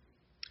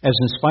 As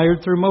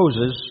inspired through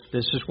Moses,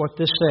 this is what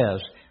this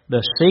says.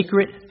 The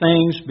secret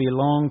things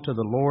belong to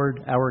the Lord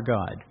our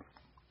God.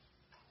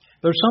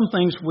 There's some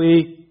things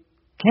we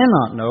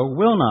cannot know,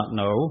 will not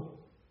know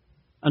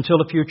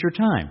until a future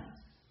time.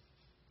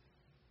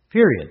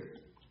 Period.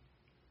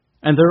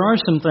 And there are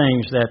some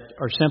things that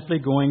are simply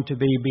going to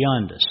be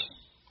beyond us.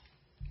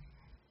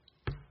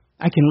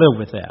 I can live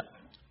with that.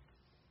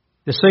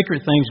 The secret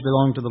things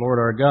belong to the Lord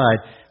our God,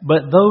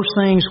 but those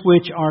things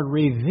which are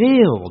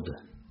revealed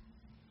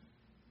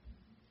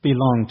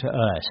belong to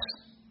us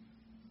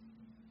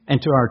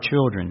and to our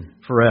children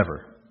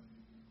forever,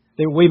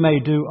 that we may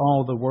do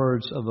all the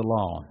words of the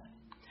law.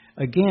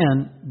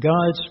 Again,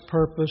 God's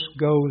purpose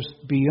goes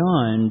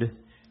beyond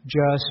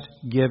just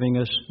giving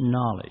us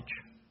knowledge.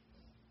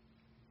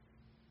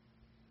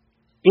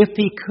 If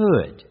He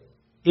could,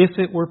 if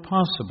it were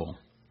possible,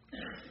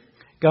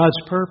 God's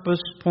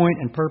point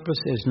and purpose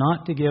is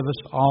not to give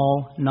us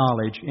all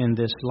knowledge in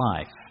this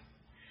life.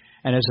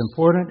 And as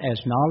important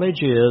as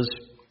knowledge is,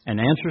 and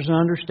answers and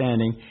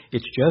understanding,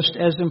 it's just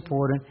as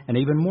important, and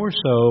even more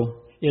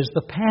so, is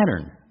the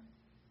pattern.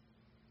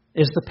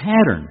 Is the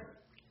pattern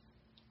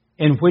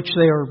in which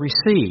they are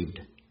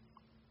received.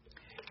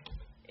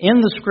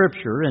 In the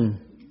Scripture, and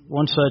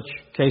one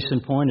such case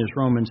in point is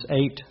Romans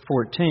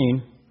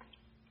 8:14,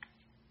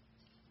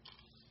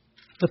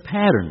 the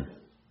pattern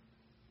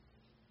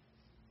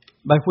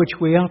by which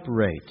we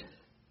operate.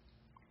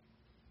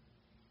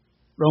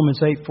 Romans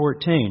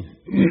 8:14.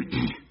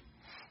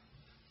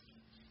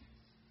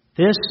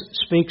 This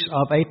speaks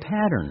of a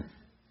pattern.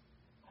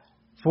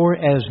 For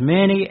as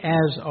many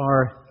as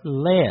are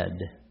led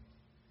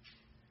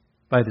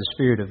by the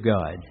Spirit of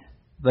God,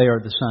 they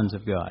are the sons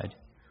of God.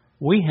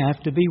 We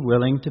have to be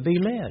willing to be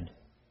led.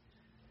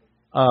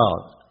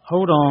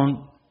 Hold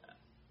on.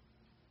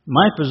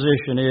 My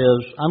position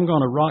is I'm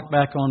going to rock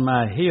back on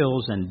my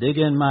heels and dig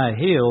in my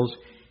heels,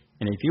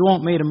 and if you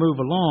want me to move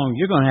along,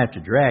 you're going to have to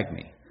drag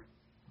me.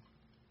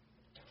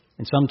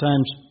 And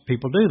sometimes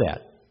people do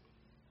that.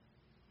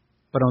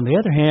 But on the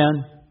other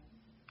hand,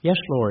 yes,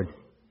 Lord,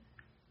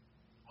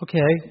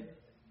 okay,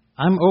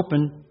 I'm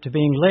open to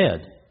being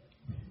led.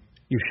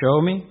 You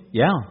show me?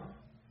 Yeah,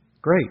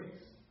 great.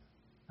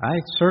 I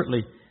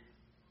certainly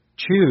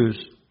choose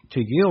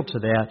to yield to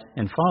that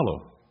and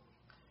follow.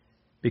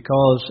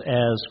 Because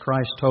as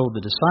Christ told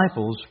the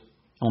disciples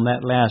on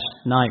that last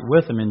night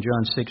with them in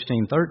John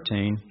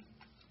 16:13,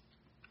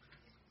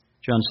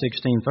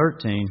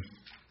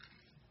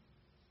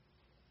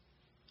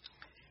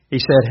 He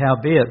said,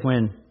 howbeit,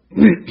 when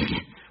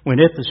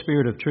if the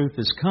Spirit of truth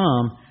is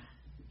come,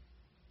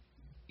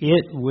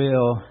 it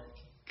will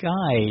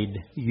guide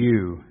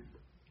you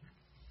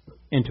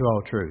into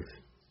all truth.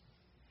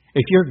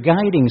 If you're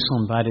guiding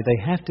somebody,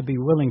 they have to be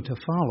willing to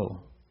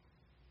follow.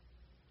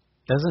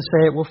 Doesn't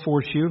say it will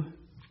force you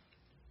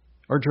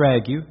or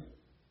drag you.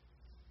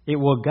 It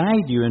will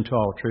guide you into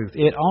all truth.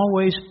 It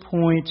always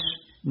points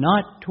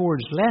not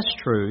towards less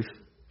truth,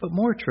 but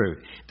more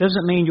truth.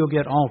 Doesn't mean you'll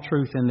get all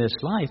truth in this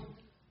life.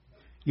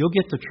 You'll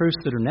get the truths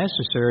that are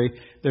necessary.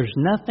 There's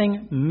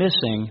nothing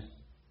missing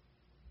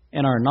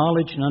in our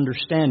knowledge and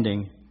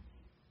understanding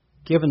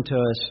given to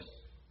us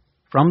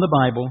from the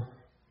Bible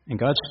and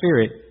God's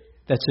Spirit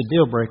that's a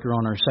deal breaker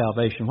on our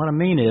salvation. What I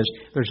mean is,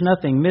 there's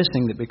nothing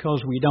missing that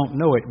because we don't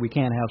know it, we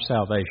can't have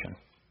salvation.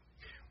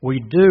 We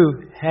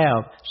do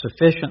have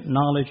sufficient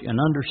knowledge and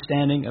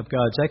understanding of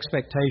God's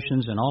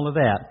expectations and all of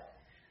that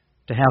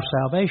to have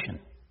salvation.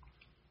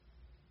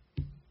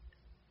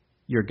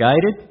 You're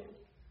guided.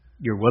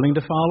 You're willing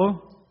to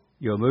follow.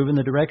 You'll move in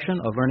the direction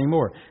of learning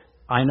more.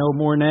 I know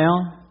more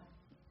now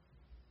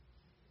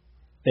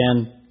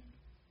than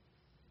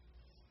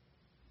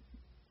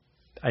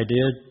I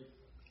did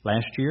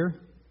last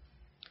year.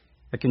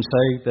 I can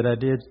say that I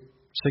did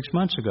 6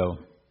 months ago.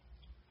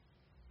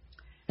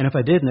 And if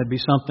I didn't, there'd be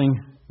something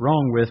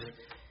wrong with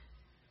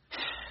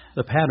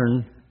the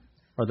pattern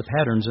or the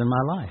patterns in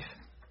my life.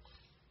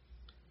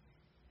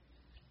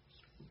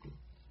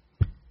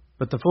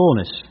 But the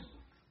fullness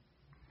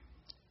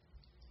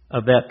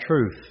of that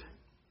truth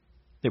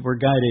that we're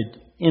guided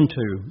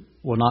into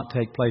will not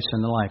take place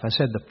in the life. I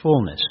said the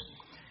fullness.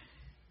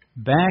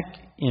 Back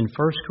in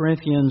 1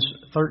 Corinthians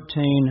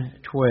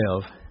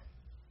 13:12,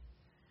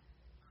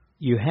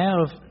 you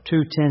have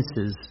two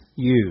tenses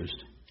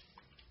used.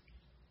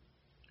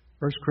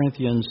 1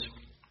 Corinthians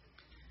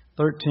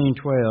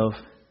 13:12,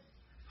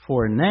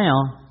 for now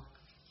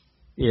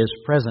is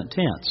present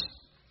tense,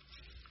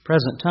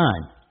 present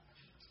time.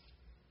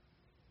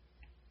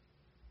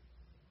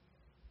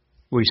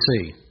 We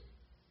see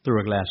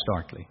through a glass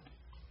darkly.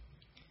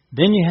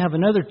 Then you have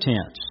another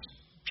tense,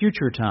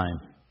 future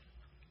time.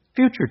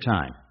 Future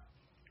time.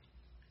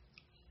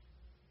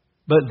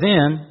 But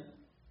then,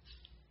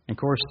 of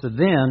course, the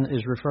then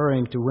is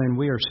referring to when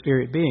we are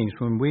spirit beings,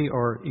 when we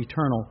are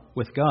eternal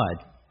with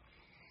God.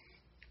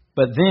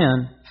 But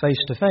then, face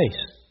to face.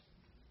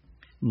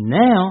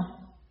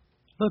 Now,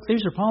 look,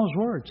 these are Paul's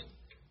words.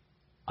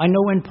 I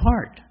know in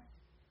part.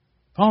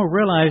 Paul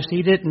realized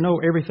he didn't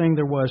know everything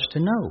there was to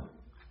know.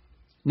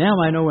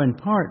 Now I know in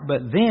part,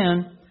 but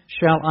then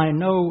shall I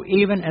know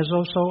even as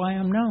also I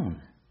am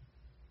known.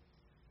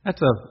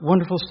 That's a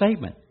wonderful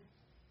statement.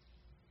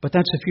 But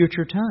that's a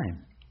future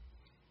time.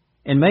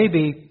 And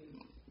maybe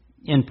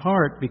in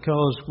part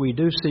because we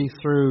do see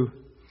through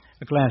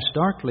a glass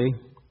darkly,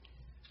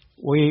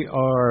 we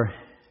are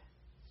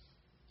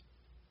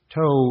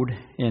told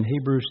in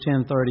Hebrews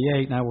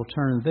 10:38, and I will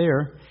turn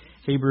there,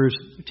 Hebrews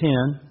 10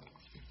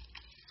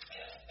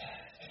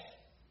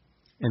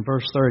 in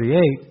verse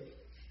 38,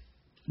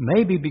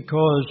 maybe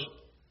because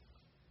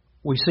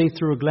we see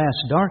through a glass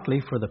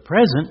darkly for the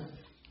present,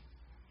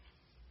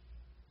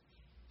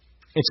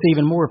 it's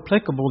even more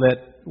applicable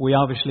that we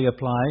obviously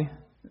apply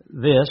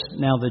this,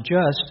 now the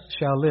just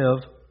shall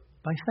live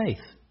by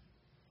faith,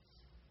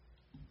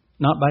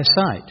 not by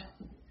sight.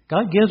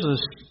 God gives us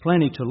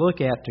plenty to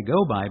look at, to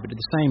go by, but at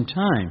the same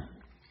time,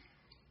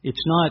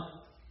 it's not,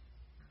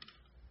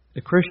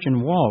 the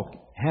Christian walk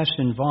has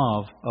to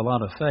involve a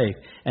lot of faith,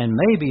 and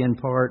maybe in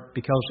part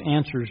because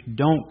answers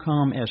don't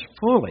come as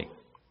fully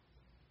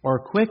or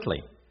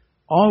quickly,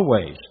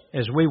 always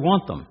as we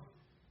want them.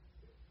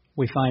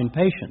 We find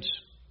patience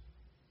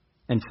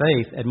and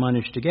faith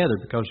admonished together,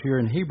 because here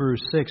in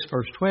Hebrews 6,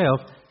 verse 12,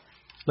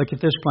 look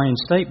at this plain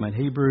statement,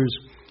 Hebrews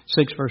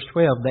 6, verse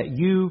 12, that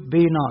you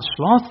be not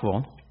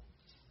slothful,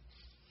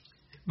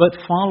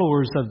 but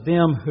followers of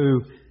them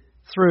who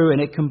through,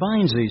 and it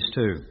combines these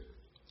two,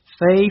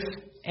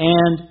 faith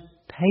and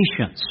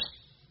patience,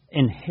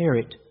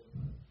 inherit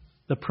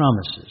the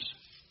promises.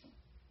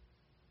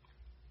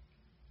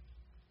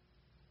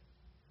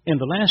 In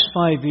the last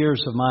 5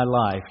 years of my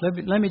life,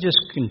 let me just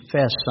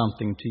confess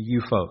something to you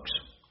folks.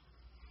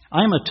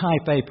 I'm a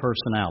type A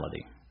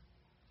personality,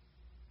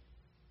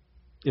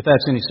 if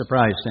that's any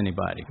surprise to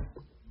anybody.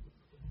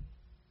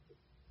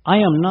 I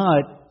am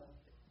not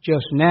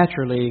just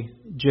naturally,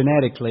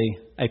 genetically,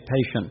 a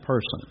patient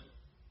person.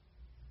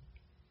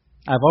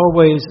 I've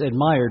always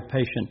admired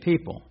patient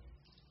people.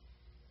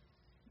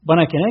 But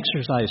I can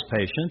exercise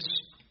patience,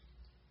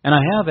 and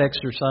I have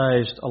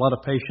exercised a lot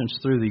of patience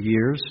through the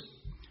years.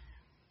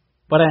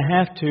 But I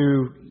have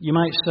to, you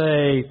might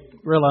say,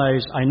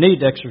 realize I need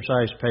to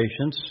exercise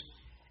patience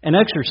and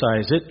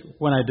exercise it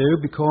when I do,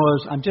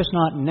 because I'm just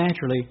not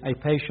naturally a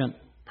patient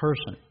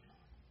person.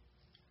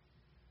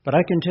 But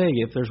I can tell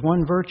you, if there's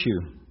one virtue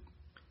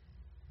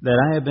that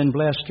I have been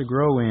blessed to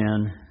grow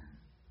in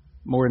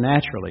more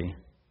naturally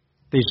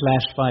these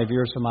last 5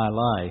 years of my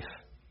life,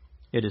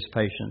 it is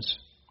patience.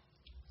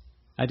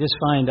 I just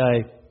find I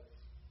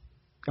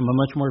am a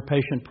much more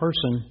patient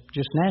person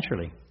just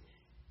naturally.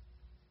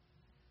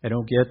 I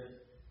don't get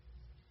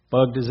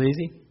bugged as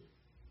easy.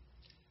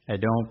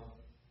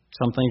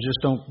 Some things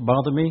just don't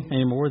bother me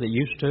anymore that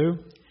used to.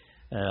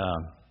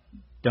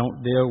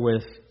 Don't deal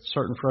with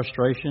certain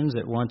frustrations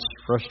that once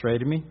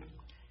frustrated me.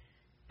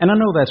 And I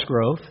know that's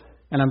growth,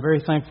 and I'm very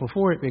thankful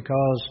for it,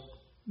 because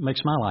it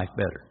makes my life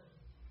better.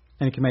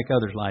 And it can make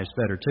others' lives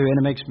better too. And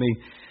it makes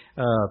me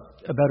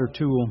a better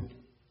tool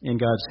in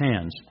God's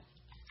hands.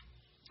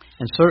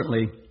 And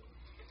certainly,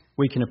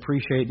 we can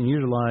appreciate and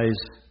utilize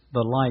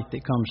the light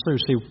that comes through.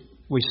 See,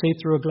 we see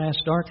through a glass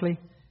darkly.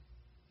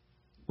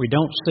 We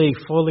don't see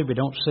fully, we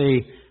don't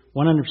see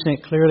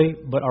 100% clearly,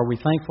 but are we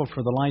thankful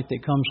for the light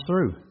that comes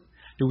through?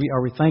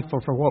 Are we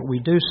thankful for what we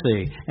do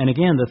see? And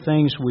again, the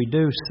things we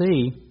do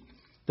see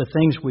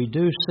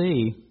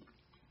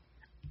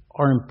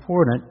are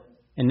important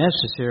and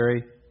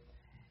necessary,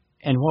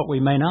 and what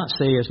we may not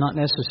see is not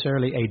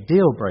necessarily a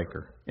deal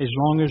breaker, as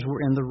long as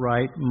we're in the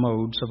right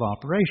modes of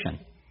operation.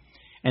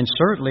 And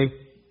certainly,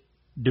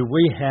 do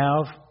we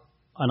have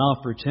an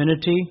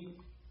opportunity?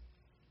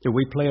 Do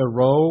we play a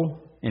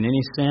role in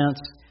any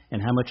sense in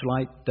how much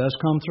light does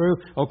come through?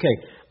 Okay,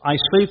 I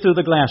see through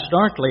the glass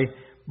darkly,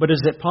 but is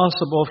it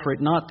possible for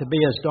it not to be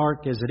as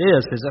dark as it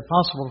is? Is it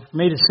possible for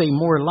me to see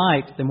more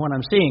light than what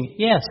I'm seeing?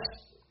 Yes.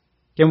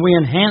 Can we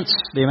enhance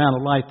the amount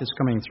of light that's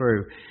coming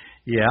through?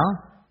 Yeah,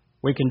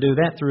 we can do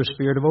that through a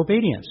spirit of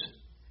obedience.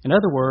 In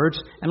other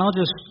words, and I'll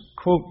just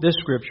quote this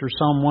scripture,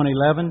 Psalm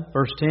 111,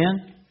 verse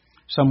 10.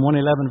 Psalm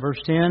 111,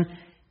 verse 10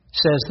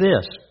 says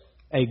this,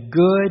 a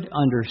good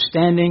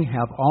understanding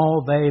have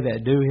all they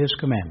that do His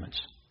commandments.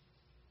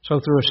 So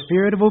through a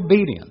spirit of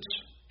obedience,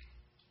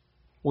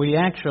 we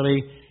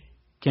actually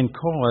can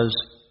cause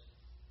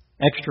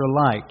extra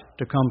light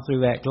to come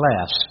through that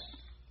glass.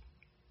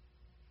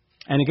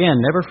 And again,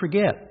 never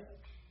forget,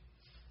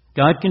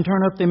 God can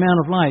turn up the amount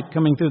of light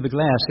coming through the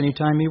glass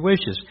anytime He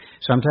wishes.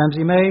 Sometimes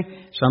He may,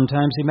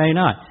 sometimes He may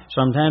not.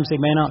 Sometimes He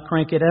may not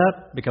crank it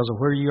up because of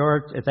where you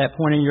are at that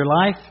point in your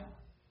life.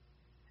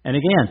 And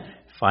again,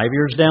 5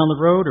 years down the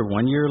road or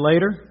 1 year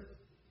later,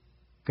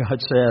 God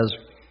says,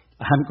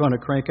 I'm going to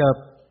crank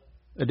up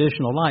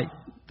additional light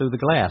through the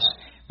glass.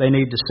 They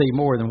need to see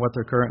more than what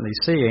they're currently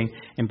seeing.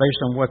 And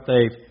based on what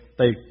they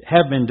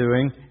have been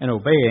doing and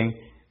obeying,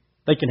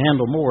 they can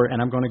handle more, and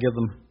I'm going to give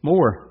them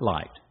more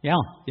light. Yeah,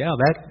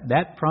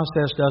 that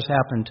process does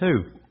happen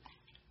too.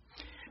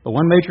 But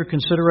one major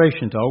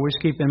consideration to always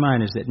keep in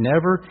mind is that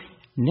never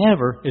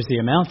is the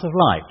amount of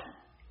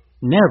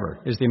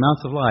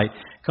light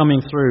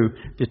coming through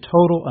the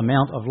total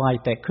amount of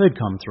light that could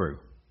come through.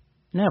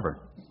 Never.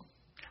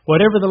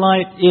 Whatever the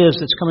light is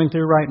that's coming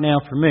through right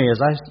now for me,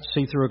 as I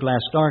see through a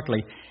glass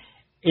darkly,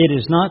 It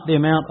is not the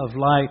amount of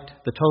light,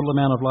 the total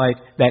amount of light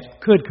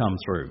that could come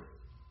through.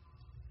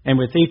 And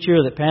with each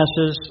year that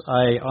passes,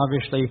 I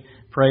obviously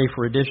pray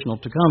for additional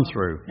to come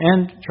through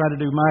and try to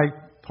do my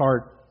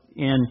part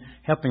in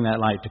helping that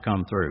light to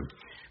come through.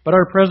 But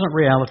our present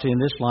reality in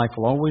this life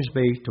will always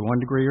be, to one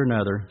degree or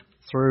another,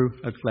 through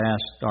a glass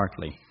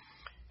darkly.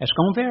 It's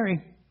going to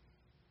vary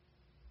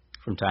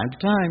from time to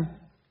time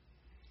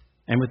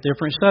and with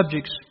different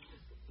subjects,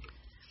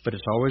 but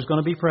it's always going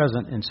to be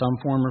present in some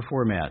form or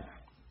format.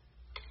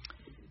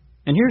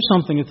 And here's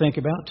something to think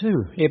about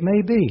too. It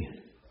may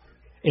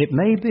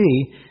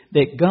be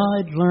that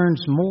God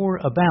learns more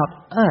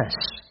about us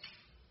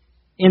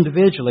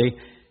individually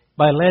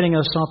by letting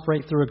us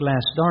operate through a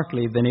glass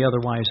darkly than He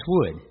otherwise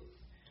would,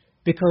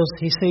 because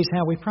He sees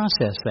how we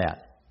process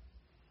that.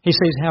 He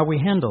sees how we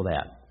handle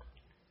that.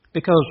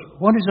 Because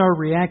what is our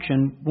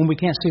reaction when we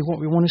can't see what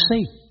we want to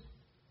see,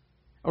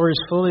 or as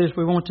fully as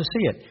we want to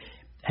see it?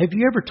 Have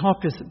you ever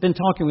been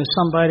talking with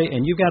somebody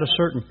and you've got a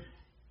certain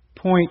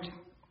point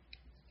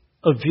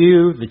of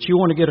view that you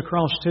want to get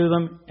across to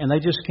them, and they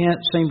just can't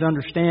seem to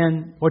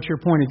understand what your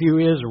point of view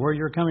is or where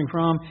you're coming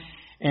from,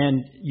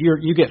 and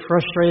you get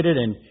frustrated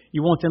and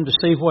you want them to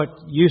see what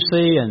you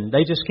see and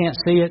they just can't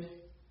see it?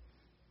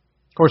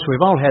 Of course,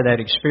 we've all had that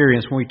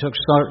experience when we took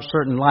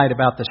certain light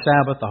about the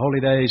Sabbath, the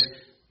holy days,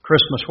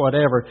 Christmas,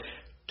 whatever,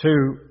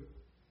 to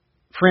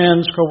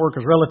friends,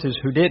 co-workers, relatives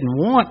who didn't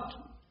want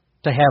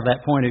to have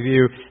that point of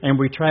view, and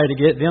we tried to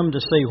get them to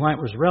see why it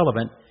was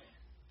relevant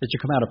that you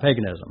come out of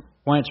paganism,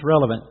 why it's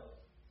relevant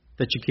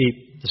that you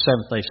keep the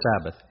seventh-day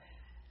Sabbath.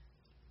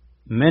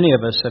 Many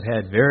of us have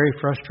had very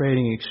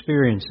frustrating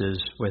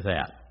experiences with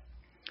that.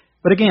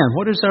 But again,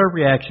 what is our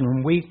reaction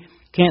when we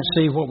can't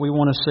see what we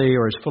want to see,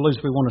 or as fully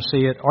as we want to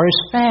see it, or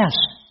as fast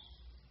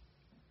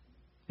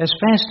as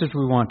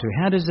we want to?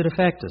 How does it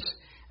affect us?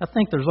 I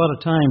think there's a lot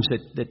of times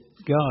that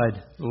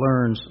God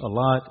learns a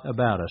lot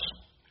about us.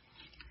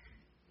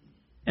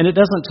 And it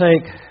doesn't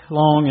take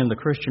long in the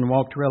Christian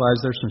walk to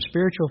realize there's some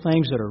spiritual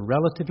things that are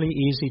relatively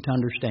easy to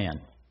understand.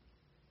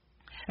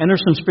 And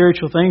there's some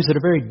spiritual things that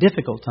are very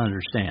difficult to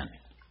understand.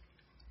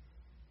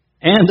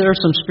 And there are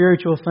some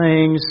spiritual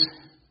things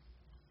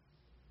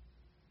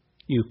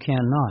you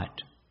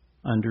cannot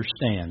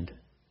understand.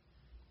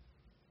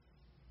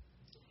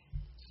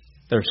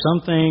 There are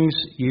some things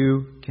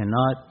you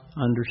cannot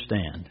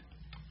understand.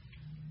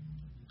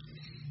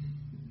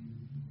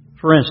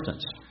 For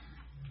instance,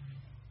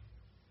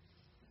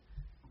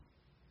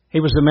 he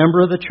was a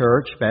member of the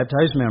church,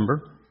 baptized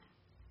member.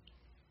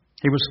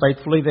 He was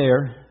faithfully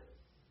there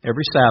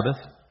every Sabbath.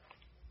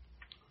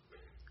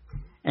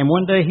 And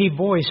one day he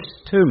voiced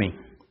to me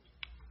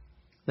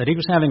that he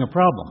was having a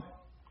problem.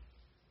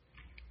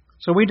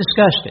 So we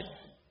discussed it.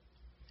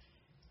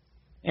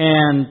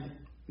 And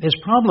his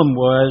problem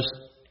was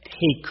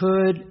he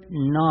could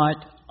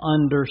not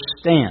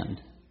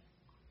understand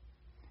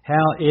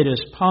how it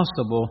is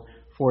possible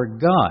for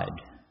God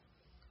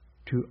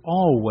to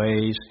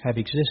always have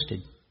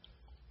existed.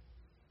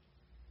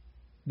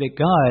 That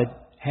God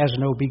has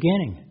no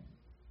beginning.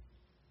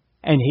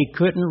 And he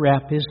couldn't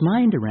wrap his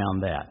mind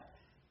around that.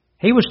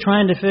 He was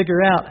trying to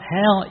figure out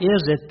how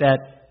is it that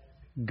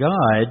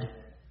God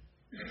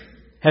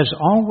has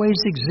always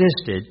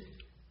existed,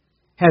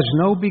 has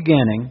no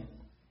beginning,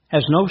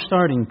 has no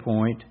starting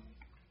point,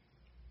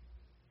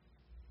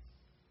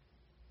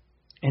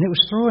 and it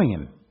was throwing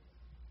him.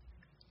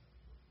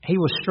 He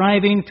was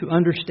striving to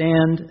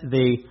understand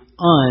the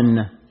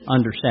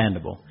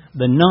ununderstandable,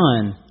 the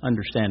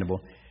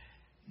non-understandable.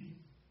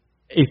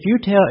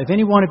 If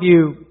any one of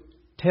you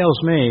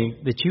tells me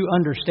that you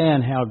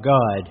understand how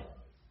God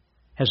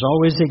has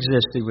always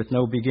existed with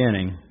no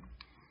beginning,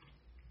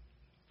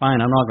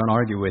 fine, I'm not going to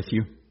argue with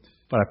you,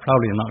 but I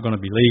probably am not going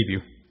to believe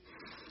you.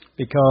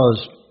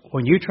 Because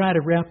when you try to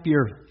wrap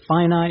your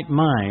finite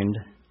mind,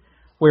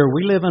 where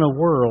we live in a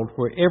world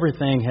where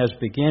everything has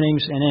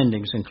beginnings and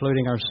endings,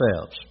 including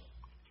ourselves.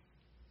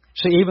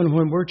 See, even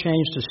when we're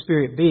changed to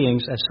spirit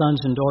beings as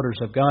sons and daughters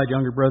of God,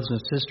 younger brothers and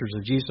sisters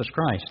of Jesus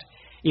Christ,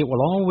 it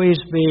will always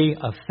be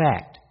a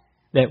fact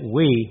that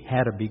we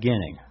had a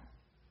beginning.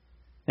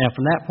 Now,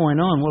 from that point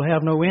on, we'll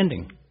have no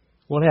ending.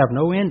 We'll have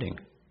no ending.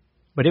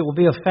 But it will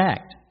be a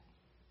fact.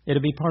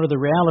 It'll be part of the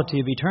reality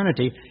of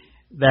eternity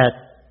that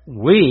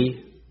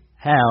we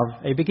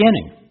have a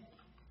beginning.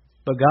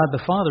 But God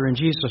the Father and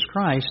Jesus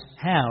Christ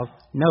have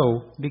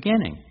no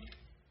beginning.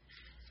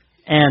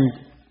 And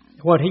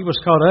what he was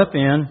caught up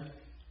in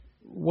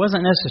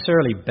wasn't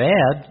necessarily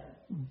bad,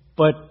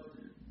 but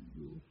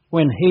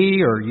when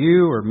he or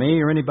you or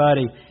me or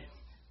anybody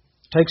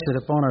takes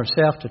it upon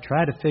ourselves to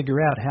try to figure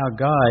out how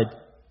God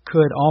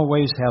could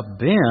always have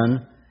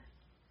been,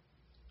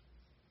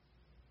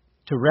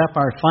 to wrap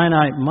our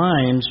finite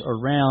minds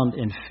around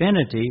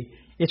infinity,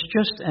 it's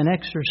just an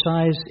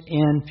exercise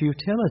in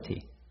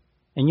futility.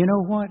 And you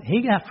know what?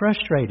 He got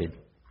frustrated.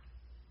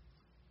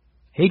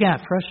 He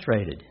got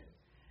frustrated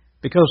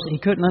because he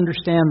couldn't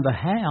understand the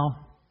how.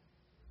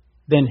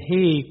 Then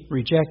he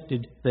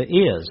rejected the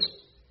is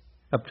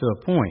up to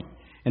a point.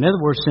 In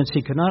other words, since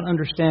he could not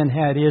understand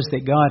how it is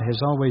that God has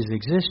always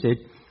existed,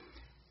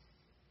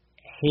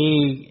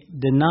 he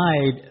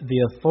denied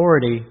the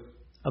authority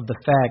of the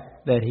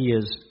fact that he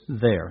is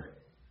there.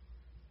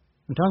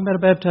 I'm talking about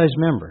a baptized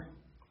member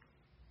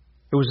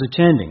who was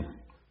attending,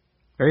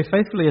 very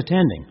faithfully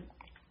attending.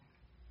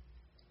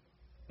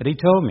 But he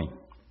told me,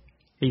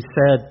 he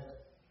said,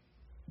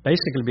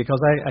 basically because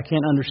I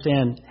can't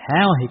understand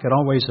how he could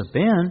always have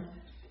been,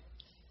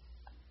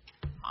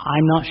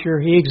 I'm not sure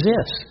he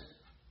exists.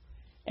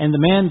 And the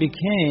man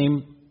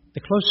became, the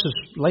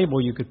closest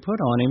label you could put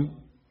on him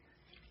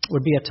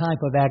would be a type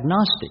of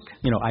agnostic.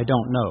 I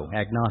don't know,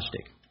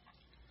 agnostic.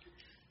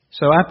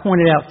 So I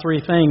pointed out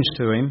three things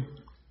to him,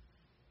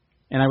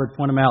 and I would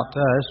point them out to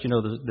us.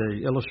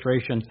 The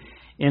illustration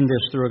in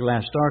this Through a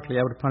Glass Darkly,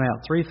 I would point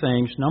out three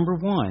things. Number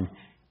one,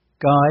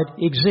 God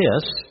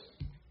exists.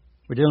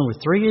 We're dealing with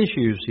three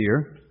issues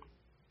here.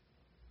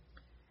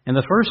 And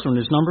the first one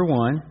is number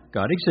one,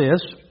 God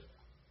exists.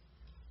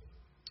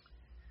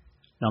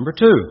 Number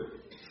two,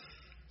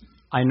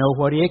 I know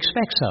what he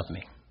expects of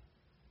me.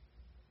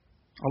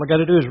 All I got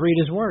to do is read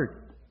his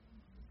word.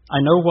 I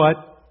know what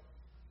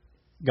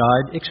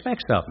God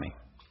expects of me.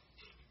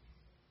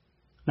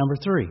 Number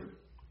three,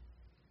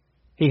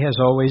 he has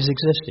always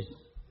existed.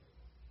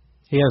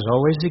 He has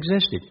always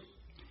existed.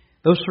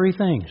 Those three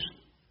things.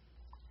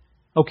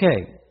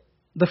 Okay,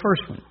 the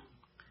first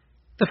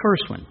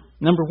one.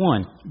 Number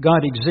one,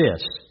 God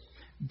exists.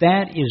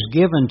 That is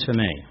given to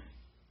me.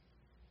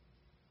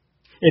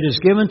 It is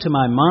given to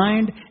my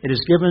mind. It is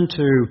given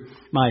to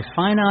my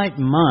finite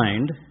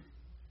mind,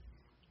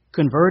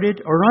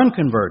 converted or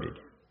unconverted,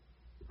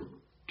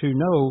 to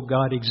know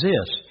God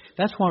exists.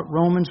 That's what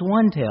Romans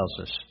 1 tells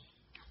us.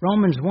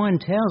 Romans 1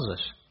 tells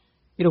us,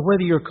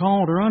 whether you're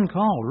called or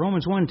uncalled,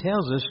 Romans 1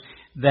 tells us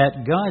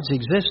that God's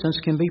existence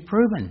can be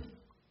proven.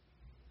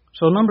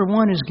 So number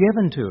one is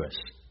given to us.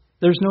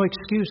 There's no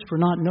excuse for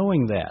not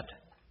knowing that.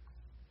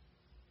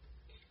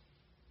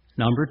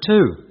 Number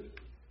two,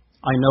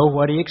 I know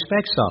what he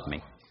expects of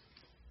me.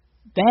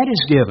 That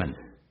is given.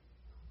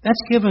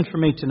 That's given for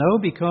me to know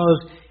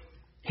because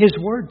his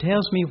word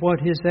tells me what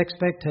his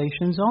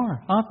expectations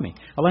are of me.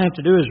 All I have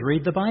to do is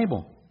read the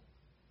Bible.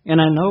 And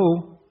I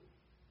know,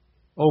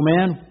 oh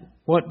man,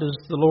 what does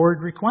the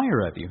Lord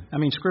require of you?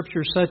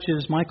 Scripture such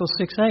as Micah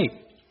 6:8.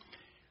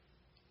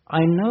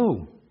 I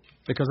know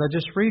because I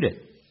just read it.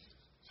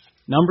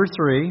 Number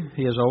three,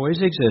 he has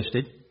always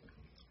existed.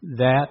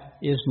 That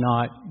is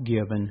not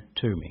given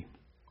to me.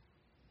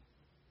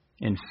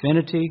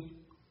 Infinity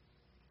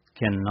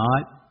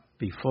cannot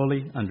be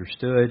fully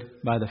understood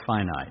by the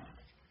finite.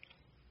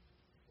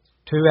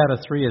 2 out of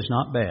 3 is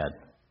not bad.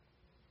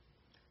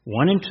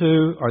 1 and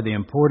 2 are the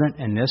important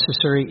and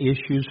necessary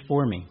issues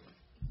for me.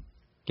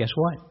 Guess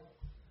what?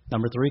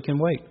 Number 3 can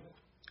wait.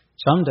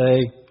 Someday,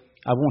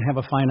 I won't have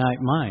a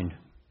finite mind.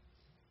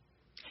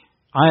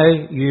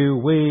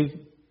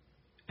 We,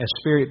 as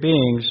spirit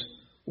beings,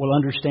 will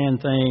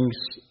understand things,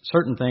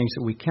 certain things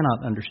that we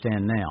cannot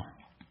understand now.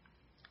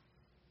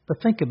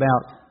 But think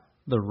about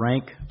the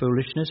rank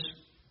foolishness.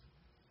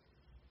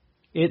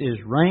 It is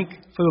rank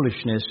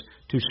foolishness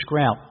to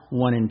scrap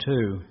 1 and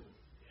 2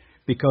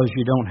 because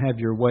you don't have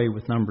your way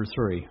with number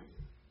 3.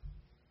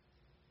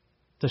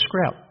 To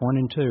scrap 1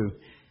 and 2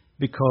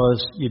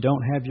 because you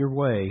don't have your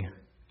way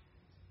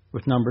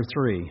with number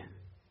 3.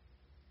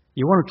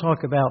 You want to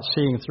talk about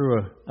seeing through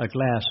a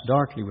glass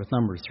darkly with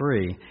number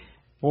 3.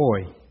 Boy,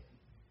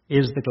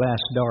 is the glass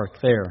dark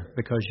there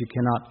because you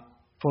cannot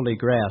fully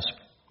grasp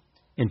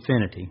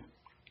infinity.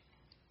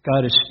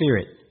 God is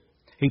spirit.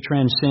 He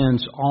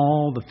transcends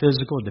all the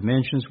physical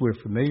dimensions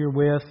we're familiar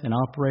with and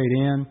operate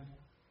in.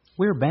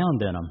 We're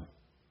bound in them.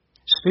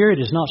 Spirit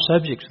is not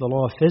subject to the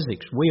law of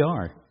physics. We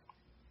are.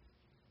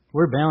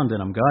 We're bound in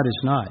them. God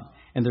is not.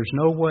 And there's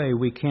no way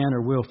we can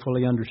or will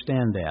fully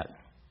understand that.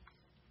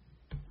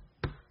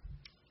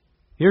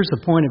 Here's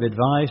the point of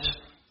advice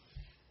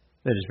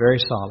that is very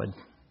solid.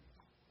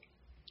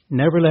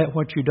 Never let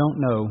what you don't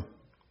know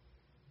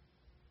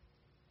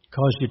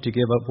cause you to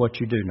give up what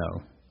you do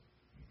know.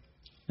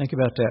 Think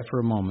about that for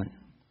a moment.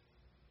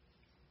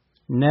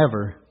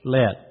 Never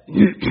let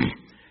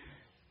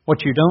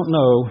what you don't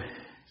know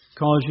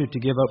cause you to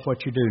give up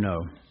what you do know.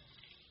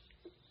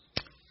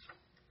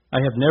 I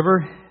have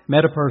never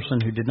met a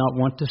person who did not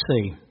want to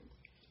see.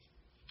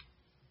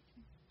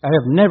 I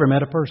have never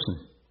met a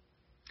person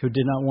who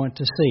did not want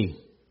to see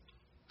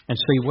and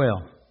see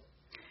well.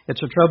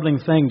 It's a troubling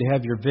thing to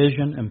have your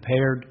vision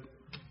impaired.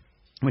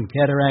 When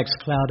cataracts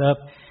cloud up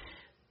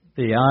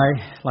the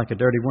eye like a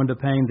dirty window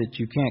pane that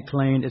you can't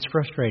clean, it's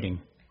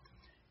frustrating.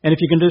 And if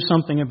you can do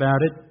something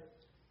about it,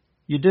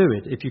 you do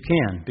it if you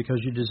can, because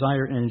you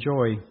desire and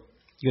enjoy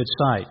good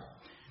sight.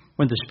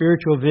 When the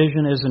spiritual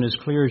vision isn't as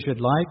clear as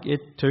you'd like,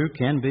 it too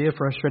can be a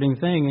frustrating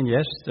thing. And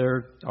yes,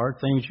 there are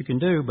things you can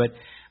do, but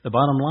the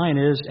bottom line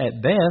is,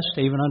 at best,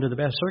 even under the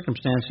best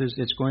circumstances,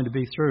 it's going to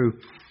be through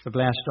the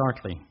glass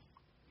darkly.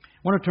 I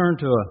want to turn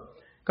to a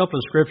couple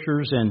of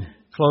scriptures and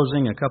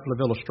closing, a couple of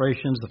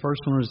illustrations. The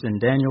first one is in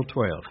Daniel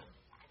 12.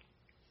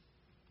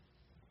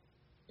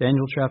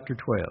 Daniel chapter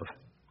 12.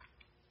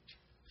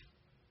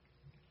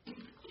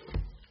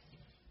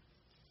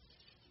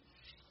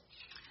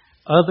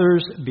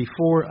 Others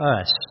before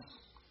us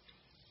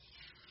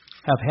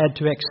have had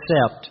to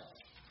accept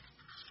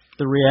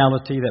the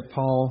reality that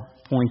Paul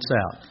points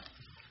out.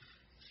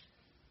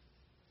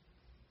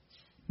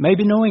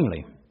 Maybe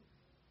knowingly,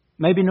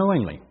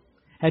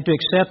 had to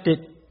accept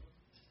it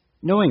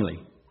knowingly.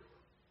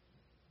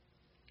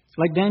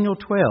 Like Daniel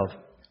 12,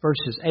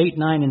 verses 8,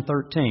 9, and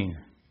 13.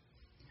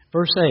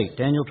 Verse 8,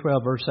 Daniel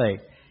 12, verse 8.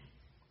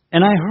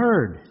 And I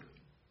heard,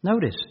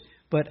 notice,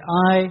 but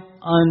I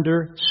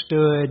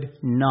understood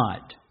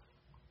not.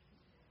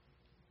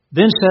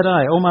 Then said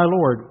I, O my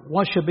Lord,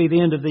 what shall be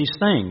the end of these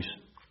things?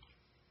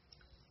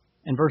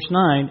 And verse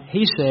 9,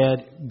 he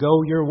said,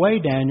 Go your way,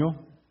 Daniel.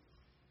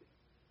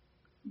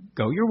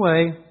 Go your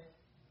way.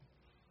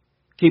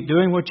 Keep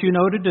doing what you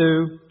know to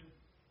do.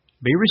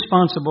 Be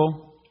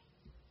responsible.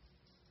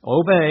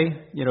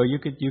 Obey.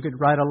 You could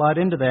write a lot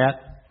into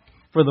that.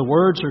 For the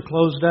words are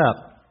closed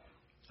up.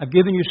 I've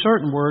given you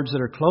certain words that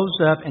are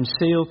closed up and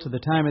sealed to the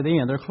time of the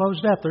end. They're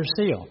closed up. They're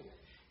sealed.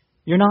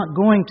 You're not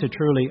going to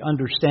truly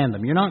understand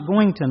them. You're not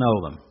going to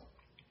know them.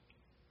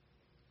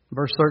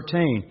 Verse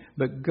 13,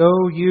 but go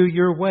you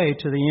your way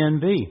to the end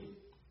be.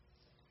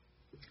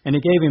 And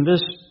he gave him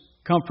this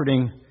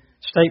comforting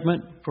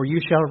statement, for you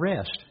shall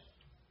rest.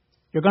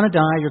 You're going to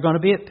die, you're going to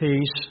be at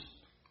peace,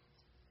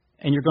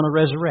 and you're going to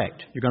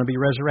resurrect. You're going to be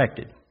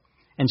resurrected.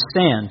 And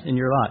stand in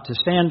your light. To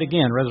stand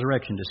again,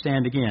 resurrection, to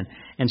stand again.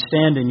 And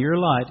stand in your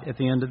light at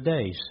the end of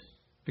days.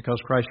 Because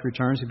Christ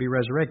returns to be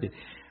resurrected.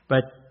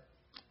 But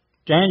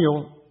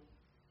Daniel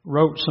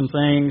wrote some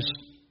things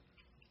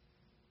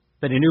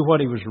that he knew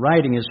what he was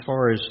writing as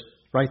far as,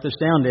 write this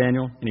down,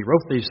 Daniel. And he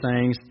wrote these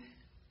things.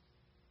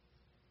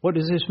 What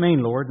does this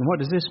mean, Lord? And what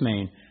does this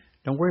mean?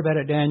 Don't worry about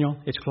it, Daniel.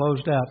 It's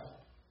closed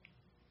up.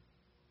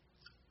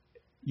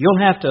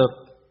 You'll have to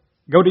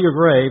go to your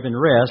grave and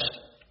rest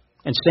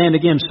and stand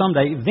again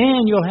someday.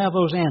 Then you'll have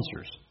those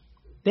answers.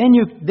 Then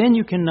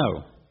you can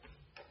know.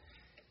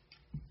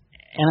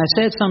 And I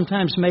said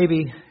sometimes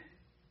maybe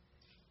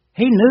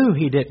he knew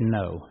he didn't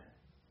know.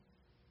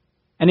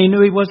 And he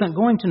knew he wasn't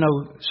going to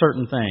know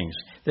certain things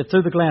that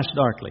threw the glass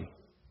darkly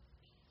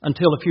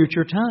until a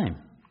future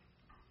time.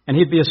 And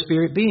he'd be a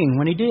spirit being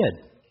when he did.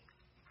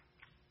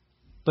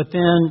 But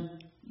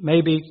then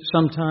maybe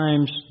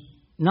sometimes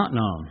not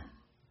known,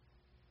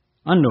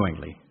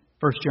 unknowingly.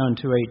 1 John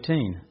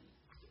 2:18.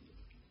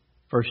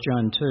 1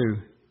 John 2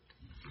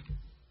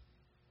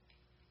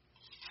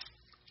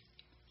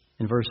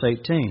 in verse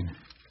 18.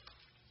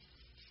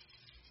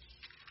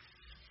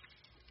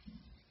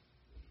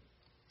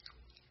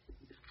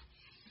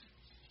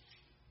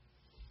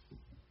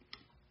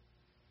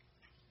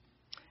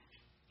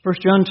 First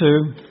John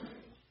 2,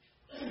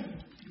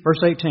 verse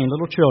 18,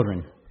 little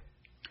children.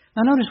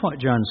 Now notice what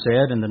John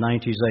said in the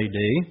 90s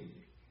AD,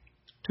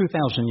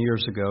 2,000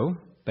 years ago,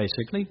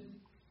 basically.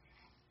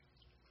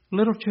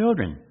 Little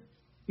children,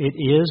 it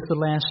is the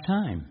last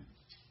time.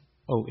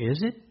 Oh,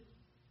 is it?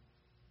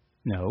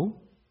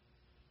 No.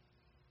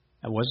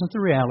 That wasn't the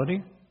reality.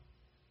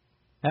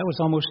 That was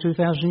almost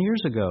 2,000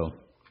 years ago.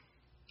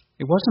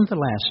 It wasn't the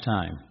last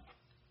time.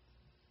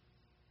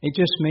 It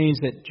just means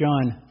that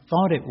John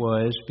thought it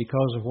was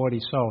because of what he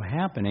saw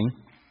happening.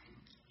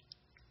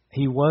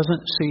 He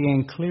wasn't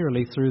seeing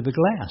clearly through the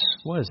glass,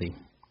 was he?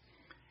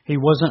 He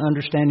wasn't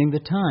understanding the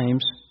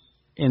times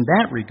in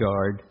that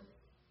regard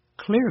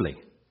clearly.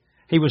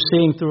 He was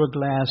seeing through a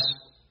glass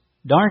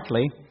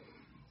darkly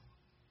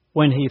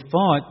when he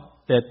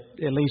thought that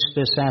at least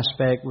this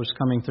aspect was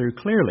coming through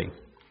clearly.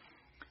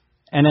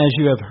 And as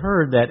you have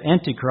heard that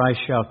Antichrist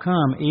shall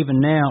come,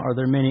 even now are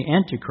there many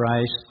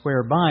Antichrists,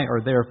 whereby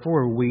or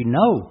therefore we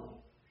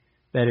know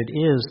that it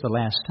is the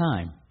last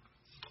time.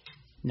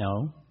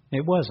 No,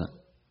 it wasn't.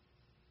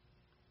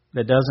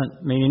 That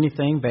doesn't mean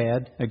anything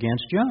bad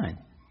against John.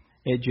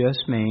 It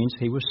just means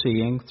he was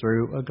seeing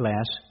through a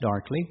glass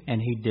darkly,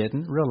 and he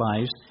didn't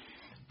realize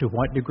to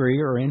what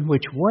degree or in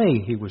which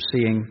way he was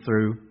seeing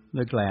through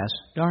the glass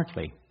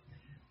darkly.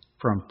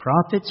 From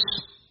prophets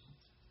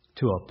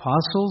to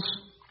apostles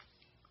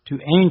to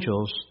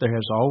angels, there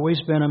has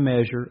always been a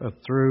measure of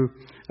through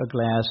a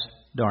glass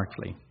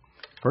darkly.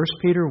 1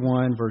 Peter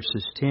 1,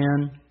 verses 10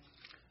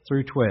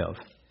 through 12.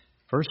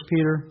 1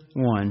 Peter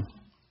 1,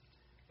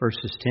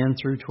 verses 10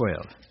 through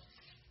 12.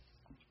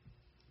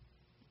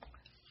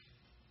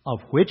 Of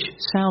which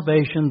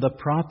salvation the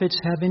prophets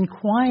have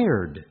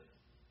inquired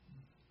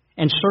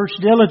and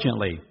searched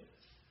diligently,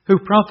 who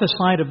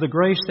prophesied of the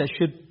grace that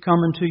should come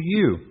unto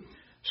you,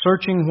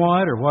 searching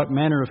what or what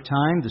manner of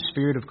time the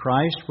Spirit of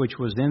Christ which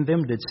was in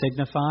them did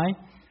signify,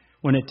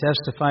 when it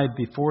testified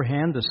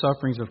beforehand the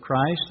sufferings of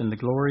Christ and the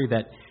glory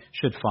that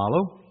should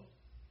follow,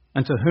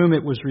 unto whom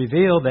it was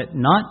revealed that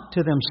not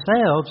to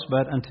themselves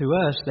but unto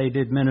us they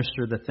did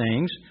minister the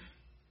things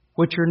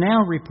which are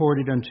now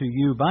reported unto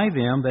you by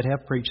them that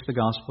have preached the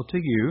gospel to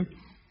you,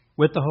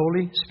 with the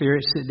Holy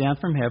Spirit sent down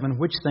from heaven,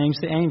 which things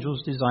the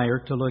angels desire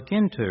to look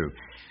into.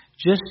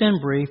 Just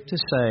in brief to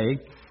say,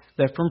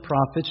 that from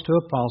prophets to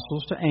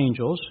apostles to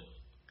angels,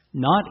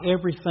 not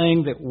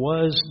everything that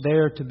was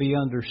there to be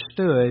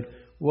understood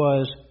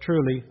was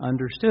truly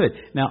understood.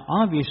 Now,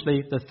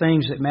 obviously, the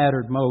things that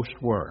mattered most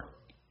were.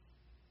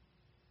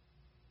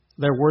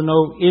 There were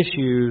no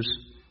issues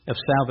of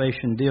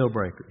salvation deal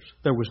breakers.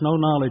 There was no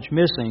knowledge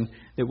missing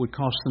that would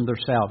cost them their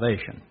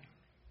salvation.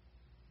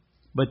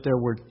 But there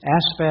were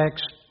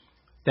aspects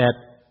that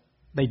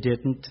they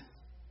didn't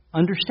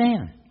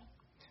understand.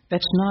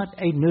 That's not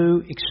a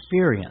new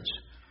experience.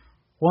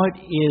 What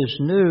is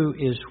new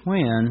is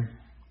when,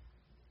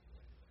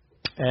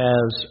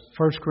 as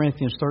 1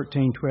 Corinthians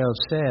 13:12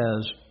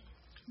 says,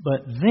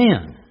 but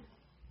then,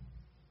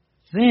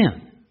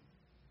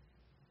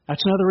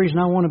 that's another reason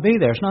I want to be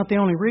there. It's not the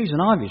only reason,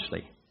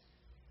 obviously.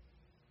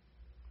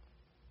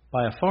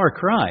 By a far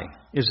cry,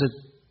 is it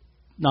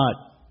not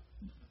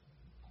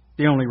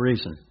the only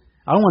reason?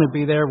 I want to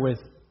be there with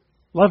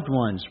loved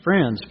ones,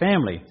 friends,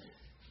 family,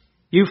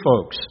 you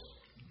folks.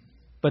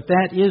 But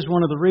that is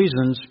one of the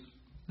reasons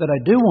that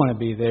I do want to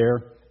be there.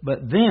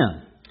 But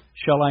then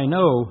shall I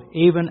know,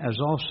 even as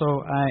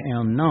also I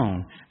am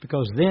known.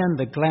 Because then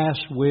the glass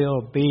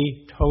will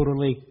be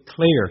totally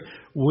clear.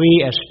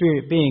 We as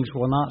spirit beings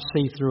will not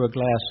see through a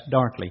glass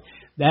darkly.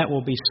 That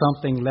will be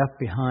something left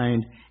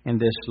behind in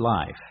this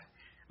life.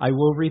 I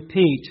will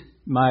repeat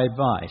my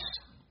advice.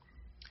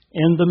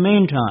 In the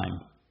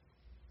meantime,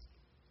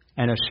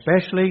 and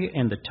especially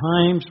in the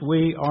times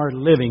we are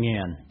living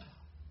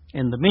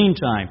in the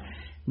meantime,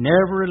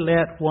 never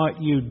let what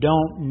you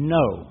don't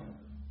know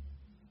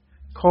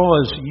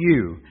cause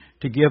you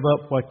to give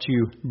up what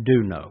you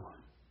do know.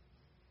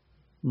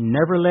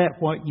 Never let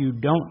what you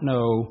don't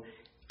know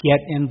get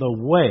in the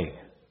way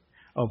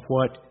of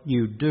what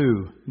you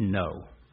do know.